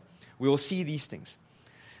 right? We will see these things.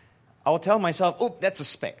 I'll tell myself, oh, that's a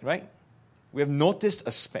speck, right? We have noticed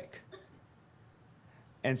a speck.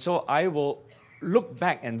 And so I will look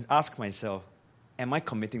back and ask myself, am I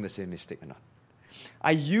committing the same mistake or not?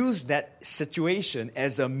 I use that situation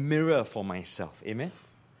as a mirror for myself. Amen?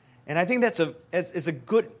 And I think that's a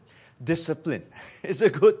good discipline. It's a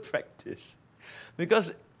good practice.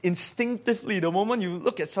 Because instinctively, the moment you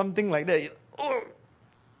look at something like that,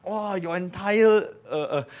 your entire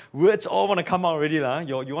words all want to come out already.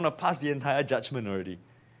 You want to pass the entire judgment already.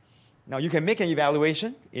 Now, you can make an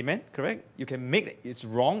evaluation. Amen? Correct? You can make it's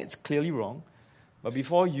wrong. It's clearly wrong. But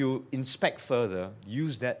before you inspect further,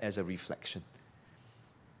 use that as a reflection.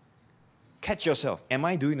 Catch yourself. Am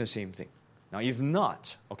I doing the same thing? Now, if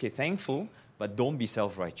not, okay, thankful, but don't be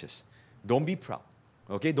self-righteous. Don't be proud.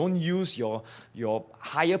 Okay? Don't use your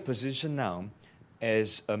higher position now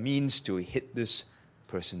as a means to hit this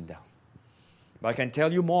person down. But I can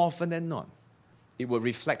tell you more often than not, it will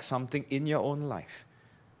reflect something in your own life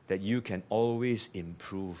that you can always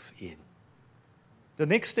improve in. The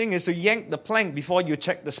next thing is to yank the plank before you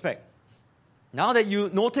check the speck. Now that you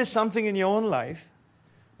notice something in your own life,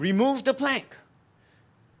 remove the plank.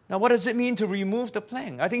 Now, what does it mean to remove the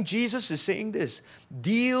plank? I think Jesus is saying this.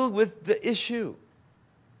 Deal with the issue.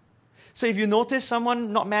 So if you notice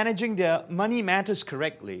someone not managing their money matters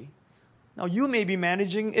correctly, now you may be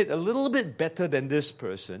managing it a little bit better than this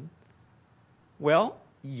person. Well,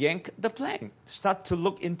 yank the plank. Start to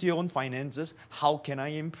look into your own finances. How can I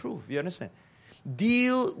improve? You understand?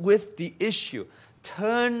 Deal with the issue.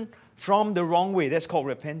 Turn from the wrong way. That's called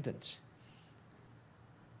repentance.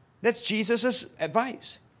 That's Jesus'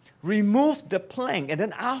 advice. Remove the plank. And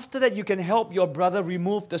then after that, you can help your brother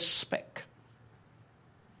remove the speck.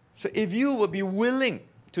 So if you would be willing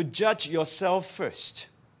to judge yourself first,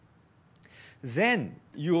 then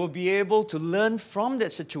you will be able to learn from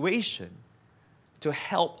that situation to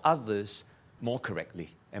help others more correctly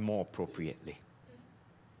and more appropriately.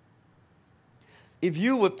 If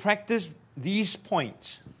you would practice these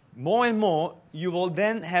points more and more, you will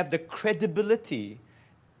then have the credibility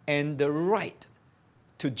and the right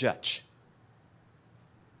to judge.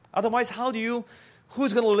 Otherwise,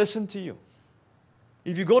 who's going to listen to you?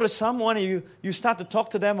 If you go to someone and you start to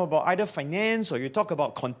talk to them about either finance, or you talk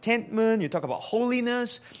about contentment, you talk about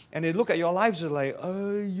holiness, and they look at your lives and like,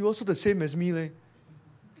 you're also the same as me. Then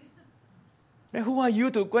who are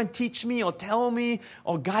you to go and teach me or tell me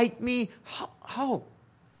or guide me? How?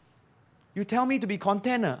 You tell me to be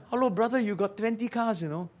content. Hello, brother, you got 20 cars,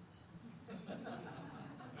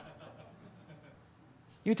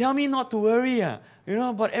 You tell me not to worry,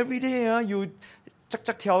 but every day you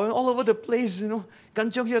all over the place,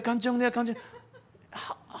 kanchong here, kanchong there, kanchong.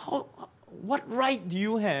 What right do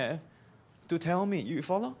you have to tell me? You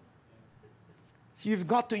follow? So you've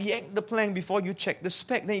got to yank the plank before you check the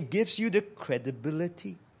speck. Then it gives you the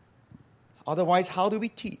credibility. Otherwise, how do we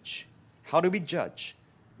teach? How do we judge?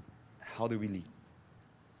 How do we lead?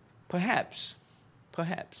 Perhaps.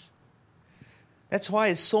 That's why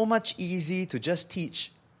it's so much easy to just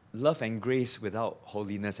teach love and grace without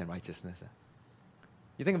holiness and righteousness.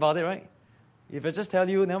 You think about it, right? If I just tell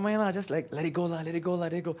you, never mind, just like let it go, let it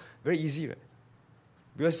go. Very easy, right?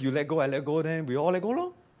 Because you let go, I let go, then we all let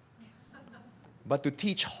go. But to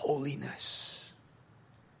teach holiness,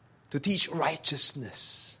 to teach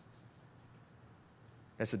righteousness,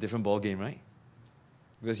 that's a different ball game, right?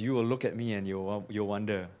 Because you will look at me and you'll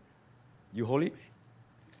wonder, you holy man?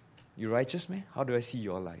 You righteous man? How do I see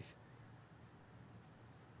your life?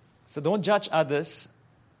 So don't judge others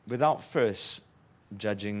without first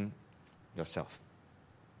judging yourself.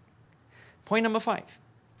 Point number 5,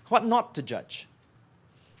 what not to judge.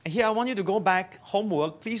 And here I want you to go back,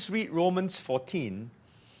 homework. Please read Romans 14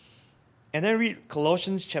 and then read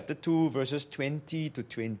Colossians chapter 2, verses 20 to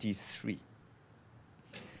 23.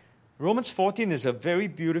 Romans 14 is a very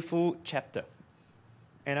beautiful chapter.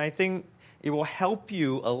 And I think it will help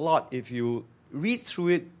you a lot if you read through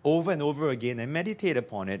it over and over again and meditate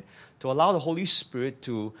upon it to allow the Holy Spirit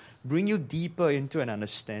to bring you deeper into an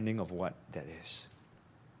understanding of what that is.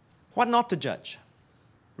 What not to judge?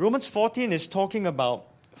 Romans 14 is talking about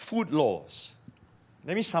food laws.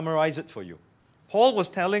 Let me summarize it for you. Paul was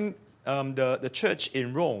telling the church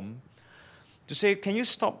in Rome to say, can you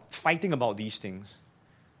stop fighting about these things?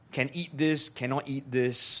 Can eat this, cannot eat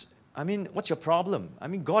this. I mean, what's your problem? I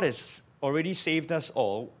mean, God has already saved us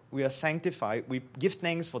all. We are sanctified. We give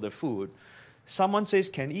thanks for the food. Someone says,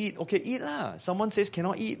 can eat. Okay, eat lah. Someone says,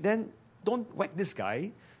 cannot eat. Then don't whack this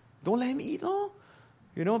guy. Don't let him eat, no.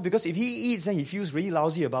 You know, because if he eats, then he feels really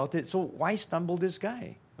lousy about it. So why stumble this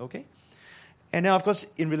guy? Okay? And now, of course,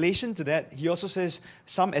 in relation to that, he also says,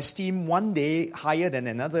 some esteem one day higher than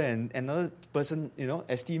another, and another person,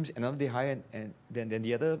 esteems another day higher than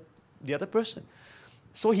the other person.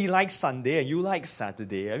 So he likes Sunday and you like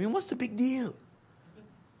Saturday. I mean, what's the big deal?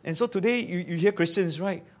 And so today, you hear Christians,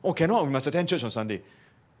 right? Oh, cannot, we must attend church on Sunday.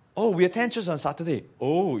 Oh, we attend church on Saturday.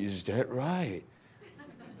 Oh, is that right?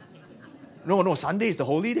 No, Sunday is the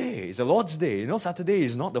holy day. It's the Lord's day. Saturday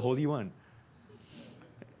is not the holy one.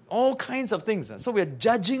 All kinds of things. So we're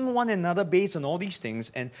judging one another based on all these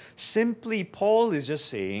things. And simply, Paul is just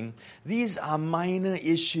saying, these are minor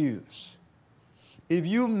issues. If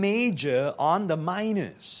you major on the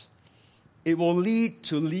minors, it will lead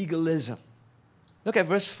to legalism. Look at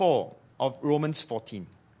verse 4 of Romans 14.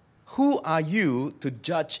 Who are you to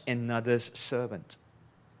judge another's servant?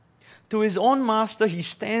 To his own master he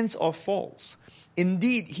stands or falls.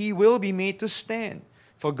 Indeed, he will be made to stand,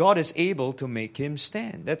 for God is able to make him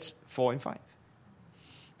stand. That's 4 and 5.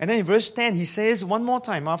 And then in verse 10, he says one more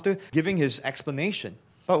time after giving his explanation,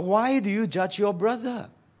 but why do you judge your brother?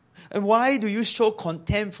 And why do you show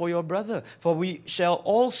contempt for your brother? For we shall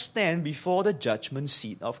all stand before the judgment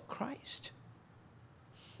seat of Christ.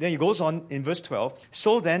 Then he goes on in verse 12,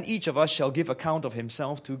 so then each of us shall give account of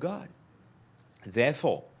himself to God.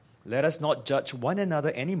 Therefore, let us not judge one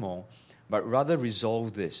another anymore, but rather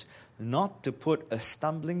resolve this, not to put a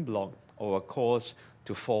stumbling block or a cause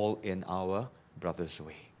to fall in our brother's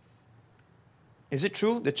way. Is it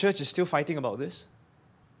true the church is still fighting about this?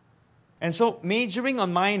 And so majoring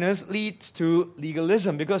on minors leads to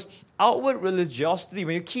legalism, because outward religiosity,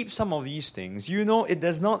 when you keep some of these things, it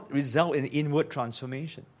does not result in inward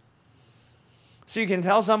transformation. So you can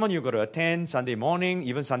tell someone you've got to attend Sunday morning,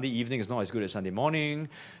 even Sunday evening is not as good as Sunday morning.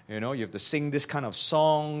 You have to sing this kind of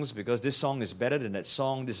songs because this song is better than that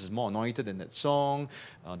song. This is more anointed than that song.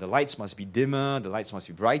 The lights must be dimmer. The lights must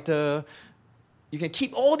be brighter. You can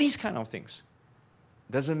keep all these kind of things.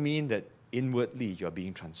 Doesn't mean that inwardly you are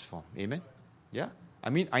being transformed. Amen? Yeah? I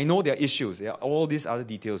mean, I know there are issues. There are all these other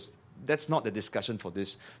details. That's not the discussion for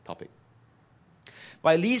this topic.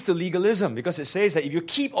 But it leads to legalism because it says that if you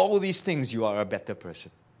keep all these things, you are a better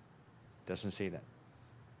person. It doesn't say that.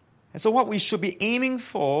 And so what we should be aiming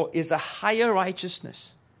for is a higher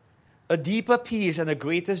righteousness, a deeper peace, and a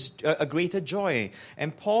greater joy.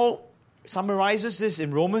 And Paul summarizes this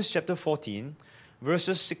in Romans chapter 14,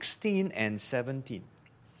 verses 16 and 17.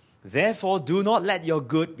 Therefore, do not let your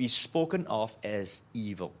good be spoken of as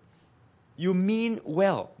evil. You mean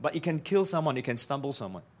well, but it can kill someone, it can stumble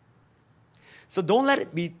someone. So don't let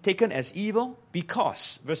it be taken as evil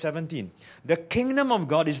because, verse 17, the kingdom of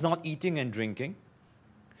God is not eating and drinking,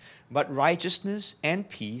 but righteousness and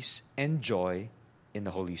peace and joy in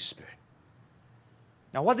the Holy Spirit.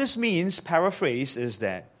 Now what this means, paraphrase, is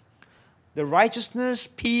that the righteousness,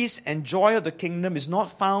 peace, and joy of the kingdom is not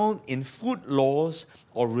found in food laws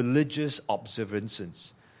or religious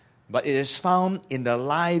observances, but it is found in the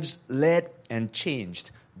lives led and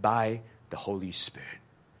changed by the Holy Spirit.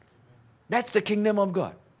 That's the kingdom of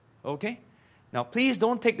God. Okay? Now, please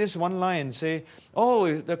don't take this one line and say, oh,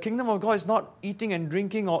 the kingdom of God is not eating and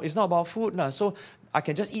drinking, or it's not about food now, so I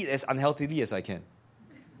can just eat as unhealthily as I can.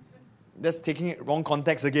 That's taking it wrong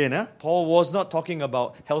context again. Eh? Paul was not talking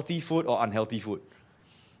about healthy food or unhealthy food.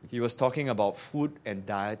 He was talking about food and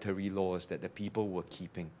dietary laws that the people were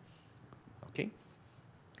keeping. Okay?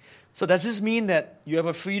 So does this mean that you have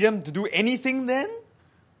a freedom to do anything then?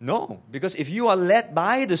 No, because if you are led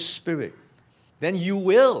by the Spirit, then you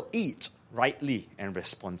will eat rightly and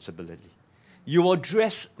responsibly. You will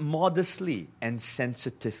dress modestly and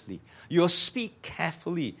sensitively. You will speak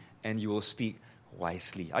carefully and you will speak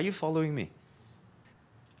wisely. Are you following me?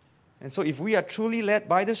 And so if we are truly led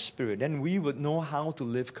by the Spirit, then we would know how to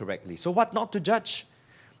live correctly. So what not to judge?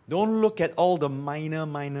 Don't look at all the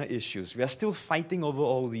minor issues. We are still fighting over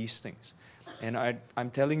all these things. And I'm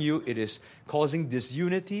telling you, it is causing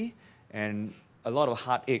disunity and a lot of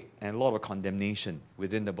heartache and a lot of condemnation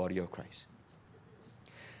within the body of Christ.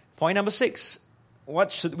 Point number 6.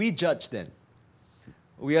 What should we judge then?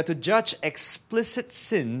 We are to judge explicit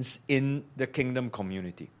sins in the kingdom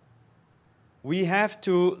community. We have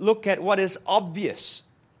to look at what is obvious.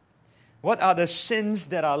 What are the sins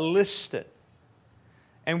that are listed?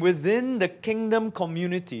 And within the kingdom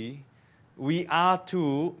community, we are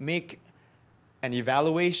to make an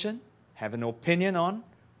evaluation, have an opinion on,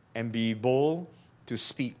 and be bold to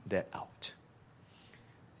speak that out.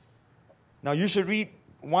 Now you should read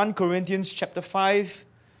 1 Corinthians chapter 5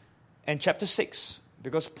 and chapter 6,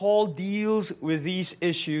 because Paul deals with these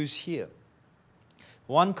issues here.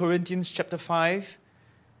 1 Corinthians chapter 5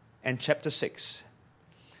 and chapter 6.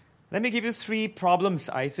 Let me give you 3 problems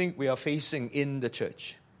I think we are facing in the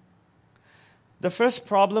church. The first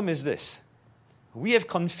problem is this. We have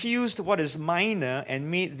confused what is minor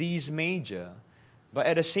and made these major, but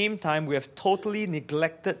at the same time we have totally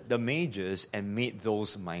neglected the majors and made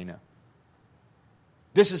those minor.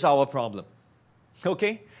 This is our problem.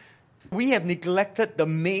 Okay? We have neglected the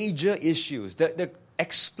major issues, the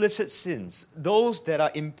explicit sins, those that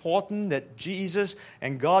are important that Jesus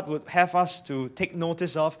and God would have us to take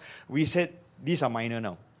notice of. We said, these are minor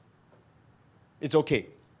now. It's okay,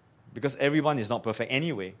 because everyone is not perfect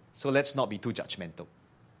anyway, so let's not be too judgmental.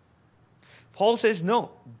 Paul says,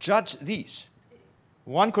 no, judge these.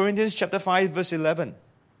 1 Corinthians chapter 5, verse 11.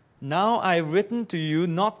 Now I have written to you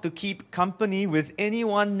not to keep company with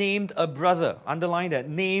anyone named a brother. Underline that,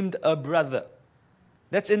 named a brother.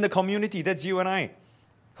 That's in the community, that's you and I.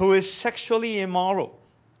 Who is sexually immoral,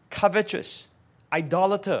 covetous,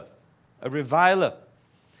 idolater, a reviler,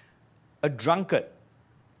 a drunkard,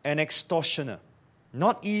 an extortioner.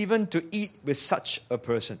 Not even to eat with such a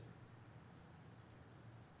person.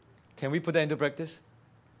 Can we put that into practice?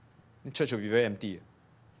 The church will be very empty.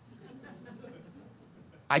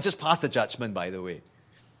 I just passed the judgment, by the way.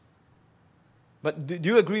 But do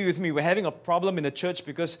you agree with me? We're having a problem in the church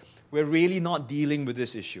because we're really not dealing with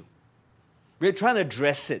this issue. We're trying to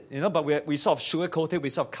address it, but we sort of sugarcoat it, we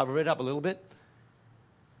sort of cover it up a little bit.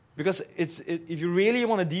 Because if you really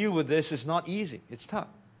want to deal with this, it's not easy. It's tough.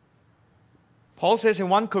 Paul says in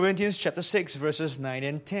 1 Corinthians chapter 6, verses 9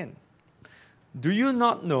 and 10, do you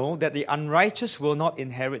not know that the unrighteous will not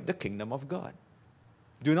inherit the kingdom of God?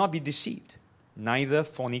 Do not be deceived. Neither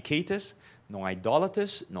fornicators, nor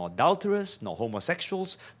idolaters, nor adulterers, nor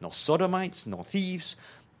homosexuals, nor sodomites, nor thieves,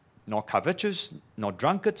 nor covetous, nor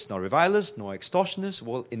drunkards, nor revilers, nor extortioners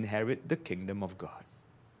will inherit the kingdom of God.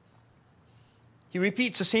 He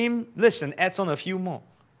repeats the same list and adds on a few more.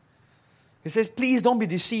 He says, please don't be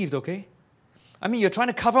deceived, okay? I mean, you're trying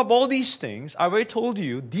to cover up all these things. I already told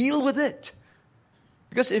you, deal with it.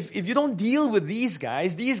 Because if you don't deal with these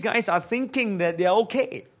guys are thinking that they're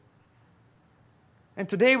okay. And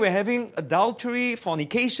today we're having adultery,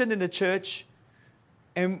 fornication in the church,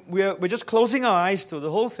 and we're just closing our eyes to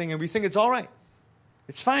the whole thing, and we think it's all right.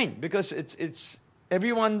 It's fine, because it's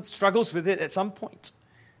everyone struggles with it at some point.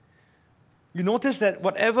 You notice that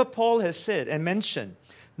whatever Paul has said and mentioned,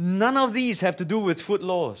 none of these have to do with foot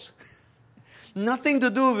laws. Nothing to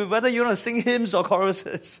do with whether you want to sing hymns or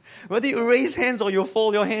choruses, whether you raise hands or you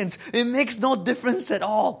fold your hands. It makes no difference at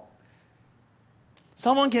all.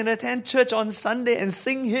 Someone can attend church on Sunday and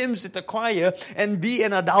sing hymns at the choir and be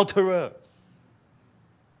an adulterer.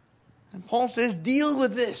 And Paul says, deal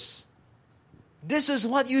with this. This is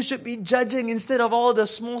what you should be judging instead of all the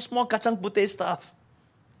small kacang putih stuff.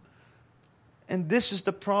 And this is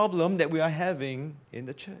the problem that we are having in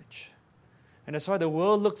the church. And that's why the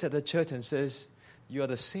world looks at the church and says, you are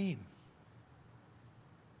the same.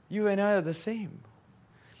 You and I are the same.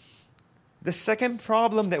 The second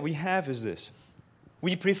problem that we have is this.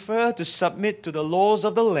 We prefer to submit to the laws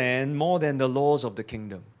of the land more than the laws of the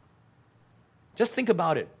kingdom. Just think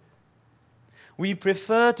about it. We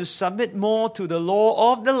prefer to submit more to the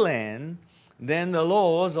law of the land than the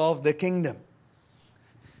laws of the kingdom.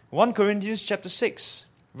 1 Corinthians chapter 6,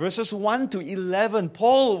 verses 1 to 11,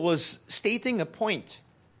 Paul was stating a point.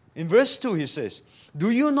 In verse 2 he says, do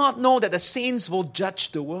you not know that the saints will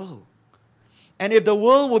judge the world? And if the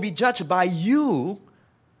world will be judged by you,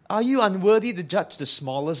 are you unworthy to judge the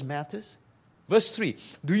smallest matters? Verse 3,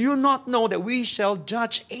 do you not know that we shall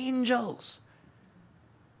judge angels?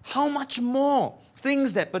 How much more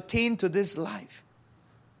things that pertain to this life?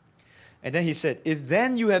 And then he said, if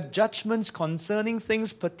then you have judgments concerning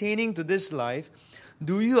things pertaining to this life,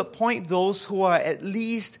 do you appoint those who are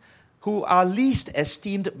least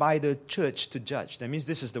esteemed by the church to judge? That means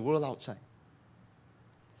this is the world outside.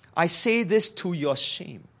 I say this to your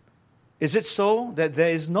shame. Is it so that there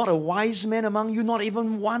is not a wise man among you, not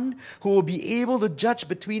even one, who will be able to judge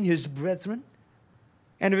between his brethren?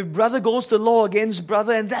 And if brother goes to law against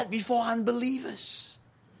brother, and that before unbelievers.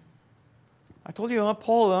 I told you,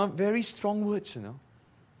 Paul, very strong words,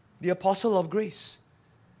 the apostle of grace.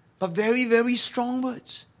 But very, very strong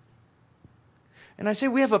words. And I say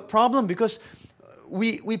we have a problem because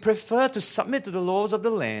we prefer to submit to the laws of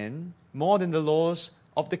the land more than the laws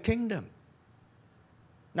of the kingdom.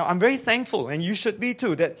 Now, I'm very thankful, and you should be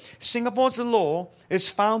too, that Singapore's law is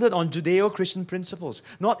founded on Judeo-Christian principles.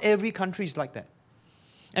 Not every country is like that.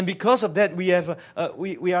 And because of that, we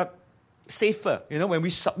are safer, when we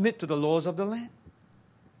submit to the laws of the land.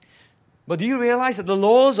 But do you realize that the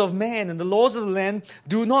laws of man and the laws of the land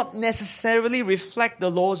do not necessarily reflect the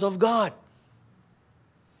laws of God?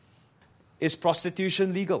 Is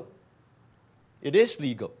prostitution legal? It is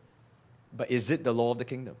legal. But is it the law of the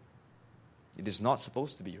kingdom? It is not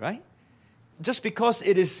supposed to be, right? Just because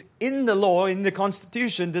it is in the law, in the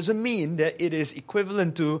constitution, doesn't mean that it is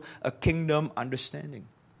equivalent to a kingdom understanding.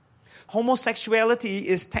 Homosexuality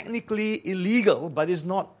is technically illegal, but is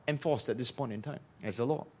not enforced at this point in time as a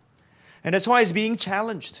law. And that's why it's being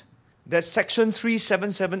challenged that Section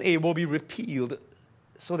 377A will be repealed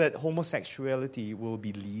so that homosexuality will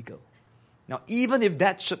be legal. Now, even if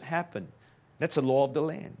that should happen, that's a law of the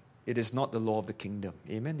land. It is not the law of the kingdom.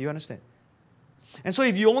 Amen? Do you understand? And so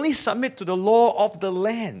if you only submit to the law of the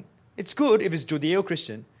land, it's good if it's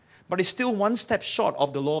Judeo-Christian, but it's still one step short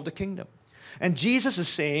of the law of the kingdom. And Jesus is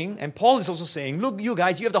saying, and Paul is also saying, look, you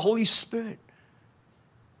guys, you have the Holy Spirit.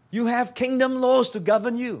 You have kingdom laws to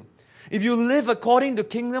govern you. If you live according to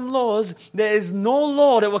kingdom laws, there is no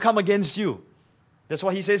law that will come against you. That's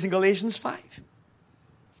what he says in Galatians 5.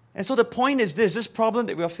 And so the point is this problem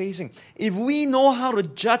that we are facing. If we know how to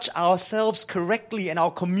judge ourselves correctly and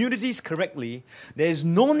our communities correctly, there is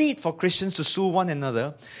no need for Christians to sue one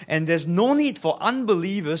another, and there's no need for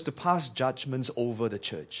unbelievers to pass judgments over the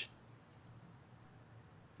church.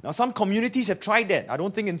 Now, some communities have tried that. I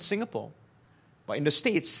don't think in Singapore. But in the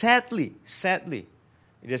States, sadly,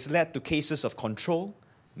 it has led to cases of control,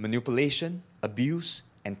 manipulation, abuse,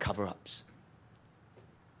 and cover-ups.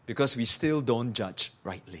 Because we still don't judge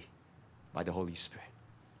rightly by the Holy Spirit.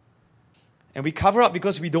 And we cover up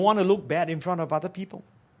because we don't want to look bad in front of other people.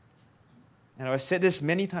 And I've said this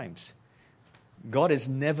many times. God is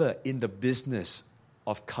never in the business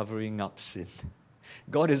of covering up sin.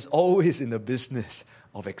 God is always in the business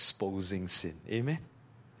of exposing sin. Amen?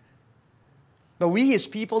 But we, His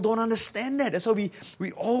people, don't understand that. That's why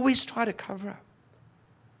we always try to cover up.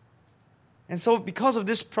 And so because of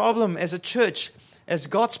this problem as a church, as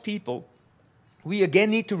God's people, we again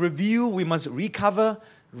need to review, we must recover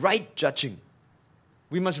right judging.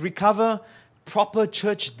 We must recover proper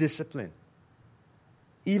church discipline.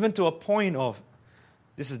 Even to a point of,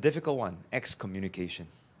 this is a difficult one, excommunication.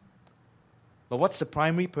 But what's the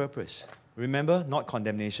primary purpose? Remember, not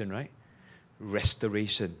condemnation, right?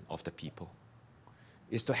 Restoration of the people.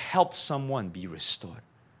 Is to help someone be restored.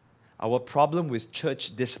 Our problem with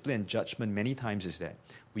church discipline and judgment many times is that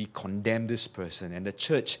we condemn this person, and the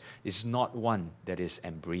church is not one that is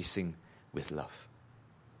embracing with love.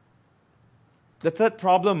 The third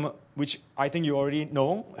problem, which I think you already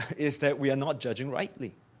know, is that we are not judging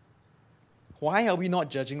rightly. Why are we not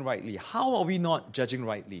judging rightly? How are we not judging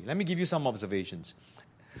rightly? Let me give you some observations.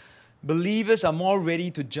 Believers are more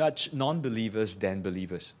ready to judge non-believers than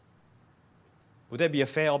believers. Would that be a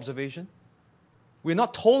fair observation? We're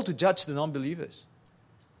not told to judge the non-believers.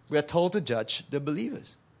 We are told to judge the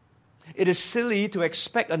believers. It is silly to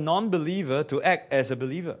expect a non-believer to act as a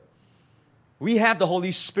believer. We have the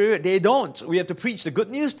Holy Spirit. They don't. We have to preach the good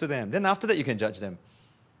news to them. Then after that, you can judge them.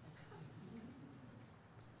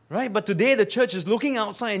 Right? But today, the church is looking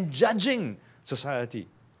outside and judging society.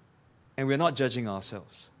 And we're not judging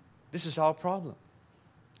ourselves. This is our problem.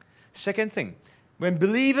 Second thing, when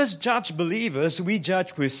believers judge believers, we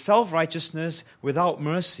judge with self-righteousness, without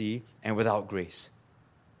mercy, and without grace.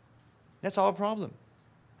 That's our problem.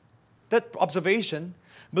 That observation,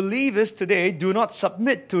 believers today do not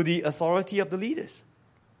submit to the authority of the leaders.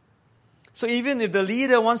 So even if the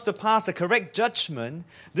leader wants to pass a correct judgment,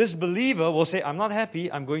 this believer will say, I'm not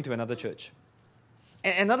happy, I'm going to another church.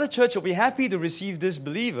 And another church will be happy to receive this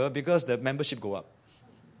believer because the membership go up.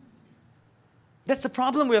 That's the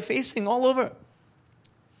problem we are facing all over.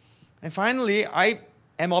 And finally, I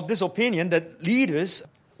am of this opinion that leaders,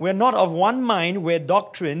 we're not of one mind where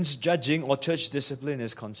doctrines, judging, or church discipline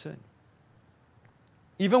is concerned.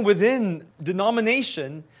 Even within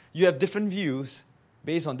denomination, you have different views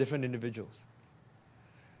based on different individuals.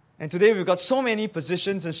 And today we've got so many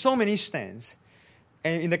positions and so many stands.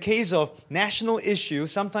 And in the case of national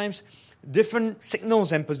issues, sometimes different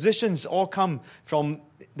signals and positions all come from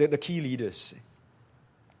the key leaders.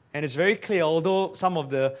 And it's very clear, although some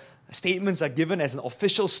of the statements are given as an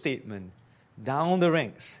official statement, down the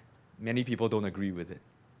ranks, many people don't agree with it.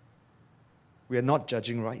 We are not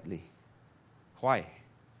judging rightly. Why?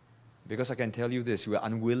 Because I can tell you this, we are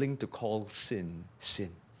unwilling to call sin, sin.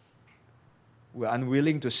 We're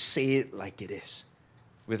unwilling to say it like it is,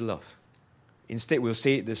 with love. Instead, we'll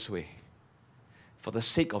say it this way. For the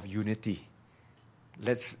sake of unity,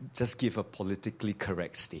 let's just give a politically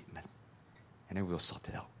correct statement. And then we'll sort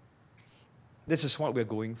it out. This is what we're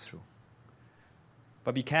going through.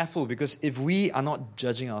 But be careful, because if we are not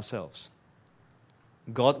judging ourselves,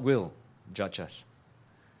 God will judge us.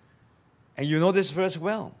 And you know this verse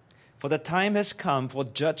well. For the time has come for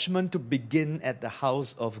judgment to begin at the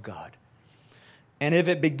house of God. And if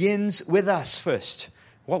it begins with us first,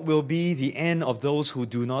 what will be the end of those who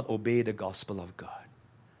do not obey the gospel of God?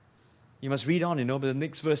 You must read on, but the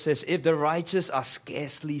next verse says, if the righteous are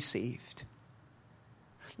scarcely saved.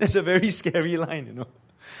 That's a very scary line,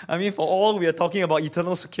 I mean, for all we are talking about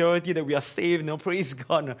eternal security, that we are saved, praise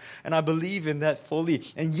God. And I believe in that fully.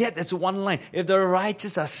 And yet, that's one line. If the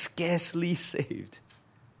righteous are scarcely saved.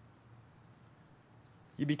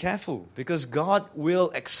 You be careful, because God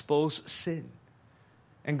will expose sin.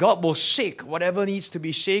 And God will shake whatever needs to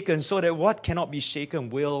be shaken, so that what cannot be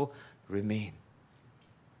shaken will remain.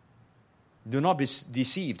 Do not be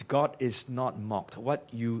deceived. God is not mocked. What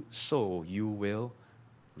you sow, you will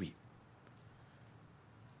reap.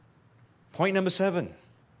 Point number 7.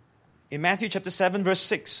 In Matthew chapter 7, verse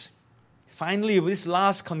 6. Finally, this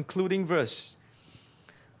last concluding verse.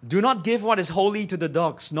 Do not give what is holy to the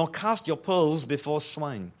dogs, nor cast your pearls before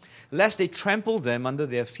swine, lest they trample them under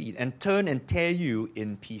their feet and turn and tear you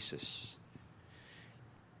in pieces.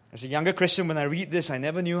 As a younger Christian, when I read this, I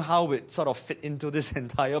never knew how it sort of fit into this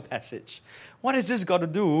entire passage. What has this got to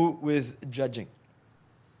do with judging?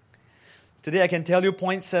 Today I can tell you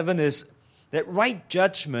point 7 is that right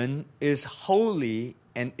judgment is holy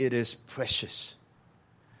and it is precious.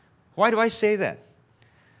 Why do I say that?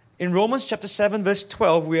 In Romans chapter 7, verse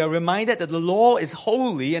 12, we are reminded that the law is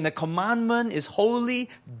holy and the commandment is holy,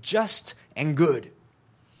 just, and good.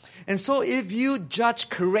 And so if you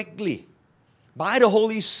judge correctly by the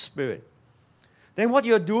Holy Spirit, then what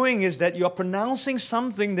you're doing is that you're pronouncing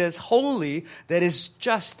something that's holy, that is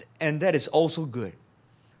just, and that is also good.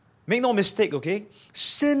 Make no mistake, okay?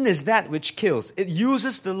 Sin is that which kills. It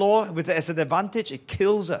uses the law as an advantage. It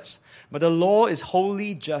kills us. But the law is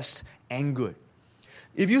holy, just, and good.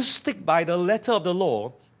 If you stick by the letter of the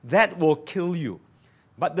law, that will kill you.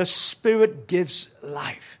 But the Spirit gives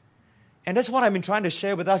life. And that's what I've been trying to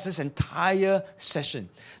share with us this entire session.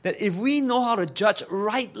 That if we know how to judge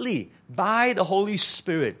rightly by the Holy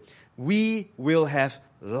Spirit, we will have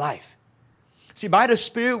life. See, by the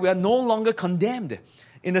Spirit, we are no longer condemned.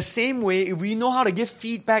 In the same way, if we know how to give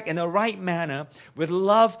feedback in the right manner, with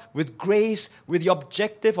love, with grace, with the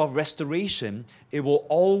objective of restoration, it will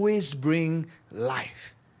always bring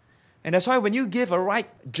life. And that's why when you give a right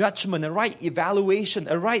judgment, a right evaluation,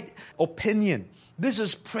 a right opinion, this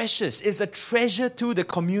is precious. It's a treasure to the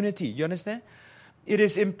community. You understand? It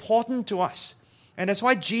is important to us. And that's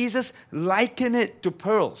why Jesus likened it to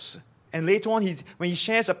pearls. And later on, when he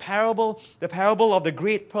shares a parable, the parable of the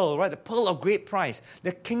great pearl, right? The pearl of great price.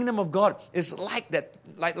 The kingdom of God is like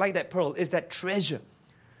that pearl, is that treasure.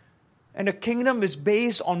 And the kingdom is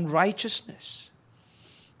based on righteousness.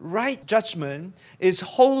 Right judgment is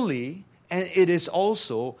holy and it is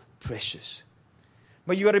also precious.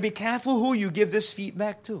 But you got to be careful who you give this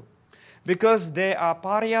feedback to. Because there are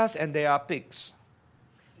pariahs and there are pigs.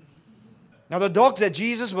 Now, the dogs that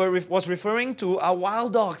Jesus was referring to are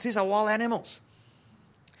wild dogs. These are wild animals.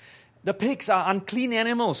 The pigs are unclean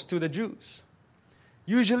animals to the Jews.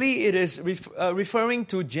 Usually, it is referring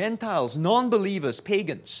to Gentiles, non-believers,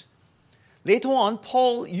 pagans. Later on,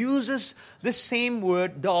 Paul uses this same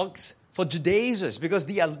word, dogs, for Judaizers, because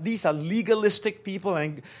these are legalistic people.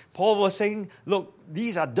 And Paul was saying, look,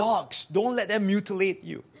 these are dogs. Don't let them mutilate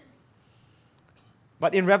you.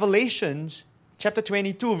 But in Revelations, chapter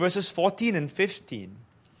 22, verses 14 and 15,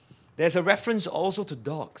 there's a reference also to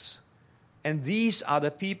dogs. And these are the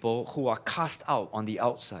people who are cast out on the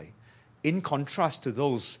outside, in contrast to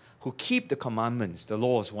those who keep the commandments, the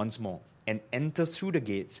laws once more, and enter through the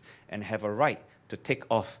gates and have a right to take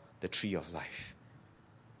off the tree of life.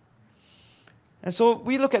 And so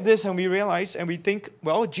we look at this and we realize and we think,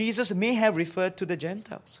 well, Jesus may have referred to the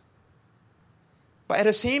Gentiles. But at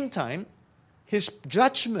the same time, his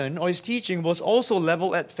judgment or his teaching was also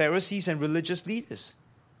leveled at Pharisees and religious leaders.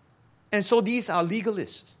 And so these are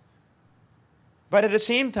legalists. But at the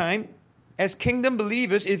same time, as kingdom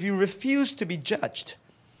believers, if you refuse to be judged,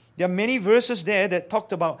 there are many verses there that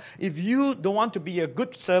talked about if you don't want to be a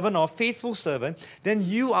good servant or a faithful servant, then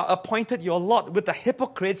you are appointed your lot with the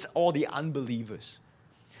hypocrites or the unbelievers.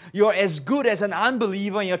 You're as good as an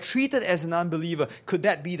unbeliever and you're treated as an unbeliever. Could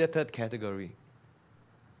that be the third category?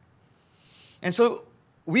 And so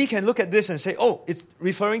we can look at this and say, oh, it's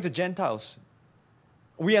referring to Gentiles.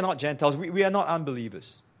 We are not Gentiles. We are not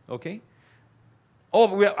unbelievers. Okay?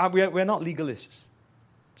 Oh, we're not legalists.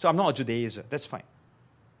 So I'm not a Judaizer. That's fine.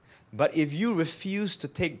 But if you refuse to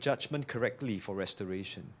take judgment correctly for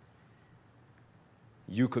restoration,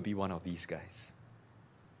 you could be one of these guys.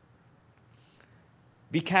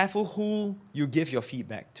 Be careful who you give your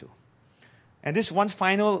feedback to. And this one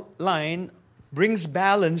final line brings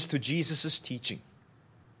balance to Jesus' teaching.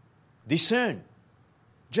 Discern.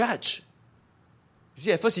 Judge. You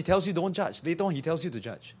see, at first he tells you don't judge. Later on he tells you to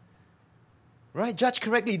judge. Right? Judge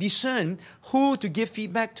correctly. Discern who to give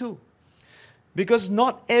feedback to. Because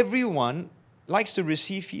not everyone likes to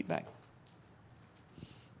receive feedback.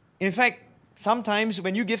 In fact, sometimes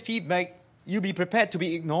when you give feedback, you be prepared to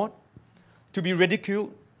be ignored, to be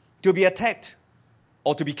ridiculed, to be attacked,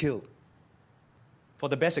 or to be killed. For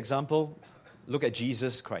the best example, look at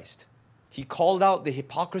Jesus Christ. He called out the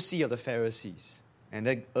hypocrisy of the Pharisees, and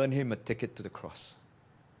that earned him a ticket to the cross.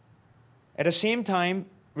 At the same time,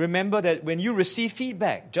 remember that when you receive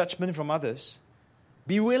feedback, judgment from others,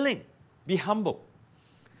 be willing. Be humble.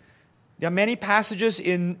 There are many passages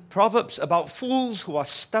in Proverbs about fools who are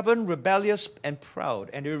stubborn, rebellious, and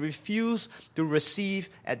proud, and they refuse to receive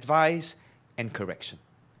advice and correction.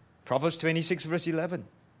 Proverbs 26 verse 11.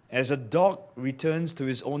 As a dog returns to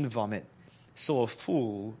his own vomit, so a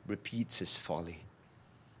fool repeats his folly.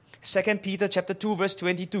 2 Peter chapter 2 verse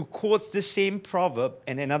 22 quotes this same proverb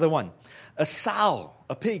and another one. A sow,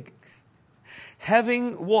 a pig,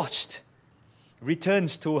 having washed,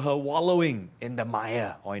 returns to her wallowing in the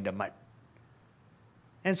mire or in the mud.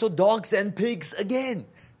 And so dogs and pigs again.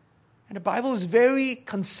 And the Bible is very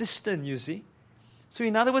consistent, you see. So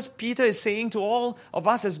in other words, Peter is saying to all of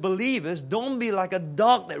us as believers, don't be like a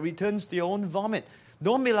dog that returns to your own vomit.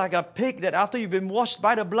 Don't be like a pig that after you've been washed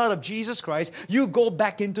by the blood of Jesus Christ, you go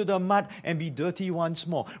back into the mud and be dirty once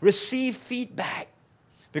more. Receive feedback.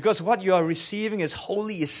 Because what you are receiving is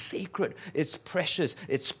holy, is sacred, it's precious,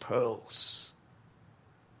 it's pearls.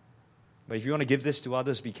 But if you want to give this to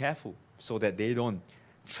others, be careful so that they don't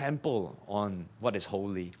trample on what is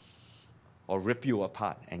holy or rip you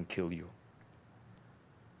apart and kill you.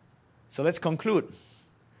 So let's conclude.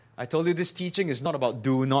 I told you this teaching is not about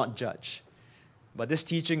do not judge, but this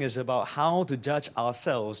teaching is about how to judge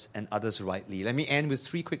ourselves and others rightly. Let me end with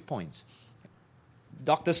 3 quick points.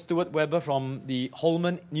 Dr. Stuart Weber from the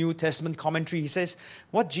Holman New Testament Commentary, he says,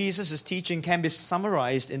 what Jesus is teaching can be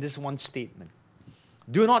summarized in this one statement.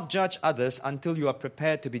 Do not judge others until you are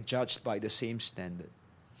prepared to be judged by the same standard.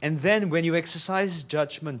 And then when you exercise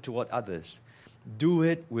judgment toward others, do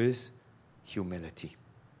it with humility.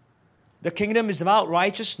 The kingdom is about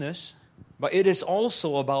righteousness, but it is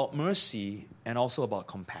also about mercy and also about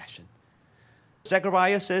compassion.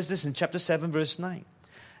 Zechariah says this in chapter 7, verse 9.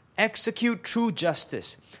 Execute true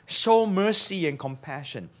justice, show mercy and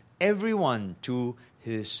compassion, everyone to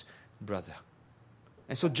his brother.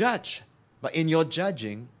 And so judge. But in your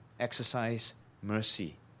judging, exercise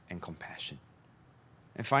mercy and compassion.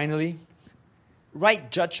 And finally, right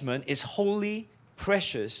judgment is holy,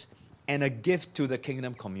 precious, and a gift to the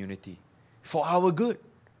kingdom community. For our good.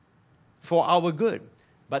 For our good.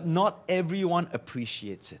 But not everyone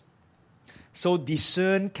appreciates it. So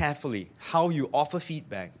discern carefully how you offer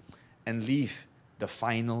feedback and leave the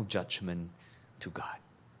final judgment to God.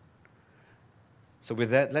 So with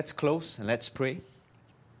that, let's close and let's pray.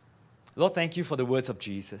 Lord, thank you for the words of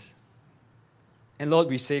Jesus. And Lord,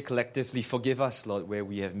 we say collectively, forgive us, Lord, where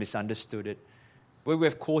we have misunderstood it, where we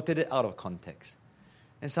have quoted it out of context.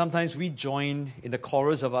 And sometimes we join in the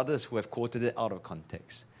chorus of others who have quoted it out of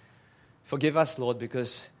context. Forgive us, Lord,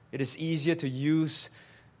 because it is easier to use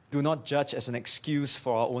do not judge as an excuse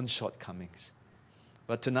for our own shortcomings.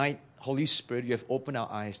 But tonight, Holy Spirit, you have opened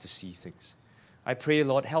our eyes to see things. I pray,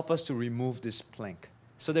 Lord, help us to remove this plank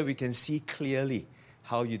so that we can see clearly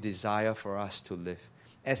how you desire for us to live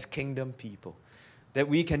as kingdom people. That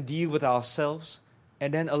we can deal with ourselves,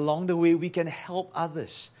 and then along the way we can help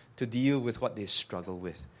others to deal with what they struggle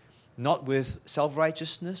with. Not with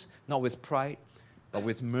self-righteousness, not with pride, but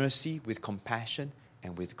with mercy, with compassion,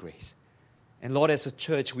 and with grace. And Lord, as a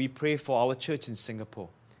church, we pray for our church in Singapore.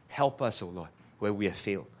 Help us, O Lord, where we have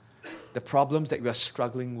failed. The problems that we are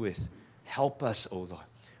struggling with, help us, O Lord,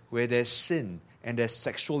 where there's sin and there's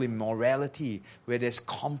sexual immorality, where there's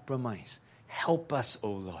compromise. Help us,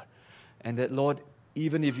 O Lord. And that, Lord,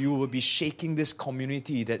 even if you will be shaking this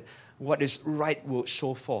community, that what is right will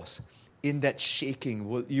show forth. In that shaking,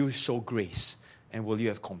 will you show grace, and will you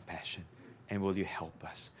have compassion, and will you help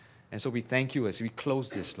us? And so we thank you as we close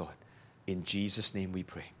this, Lord. In Jesus' name we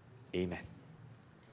pray. Amen.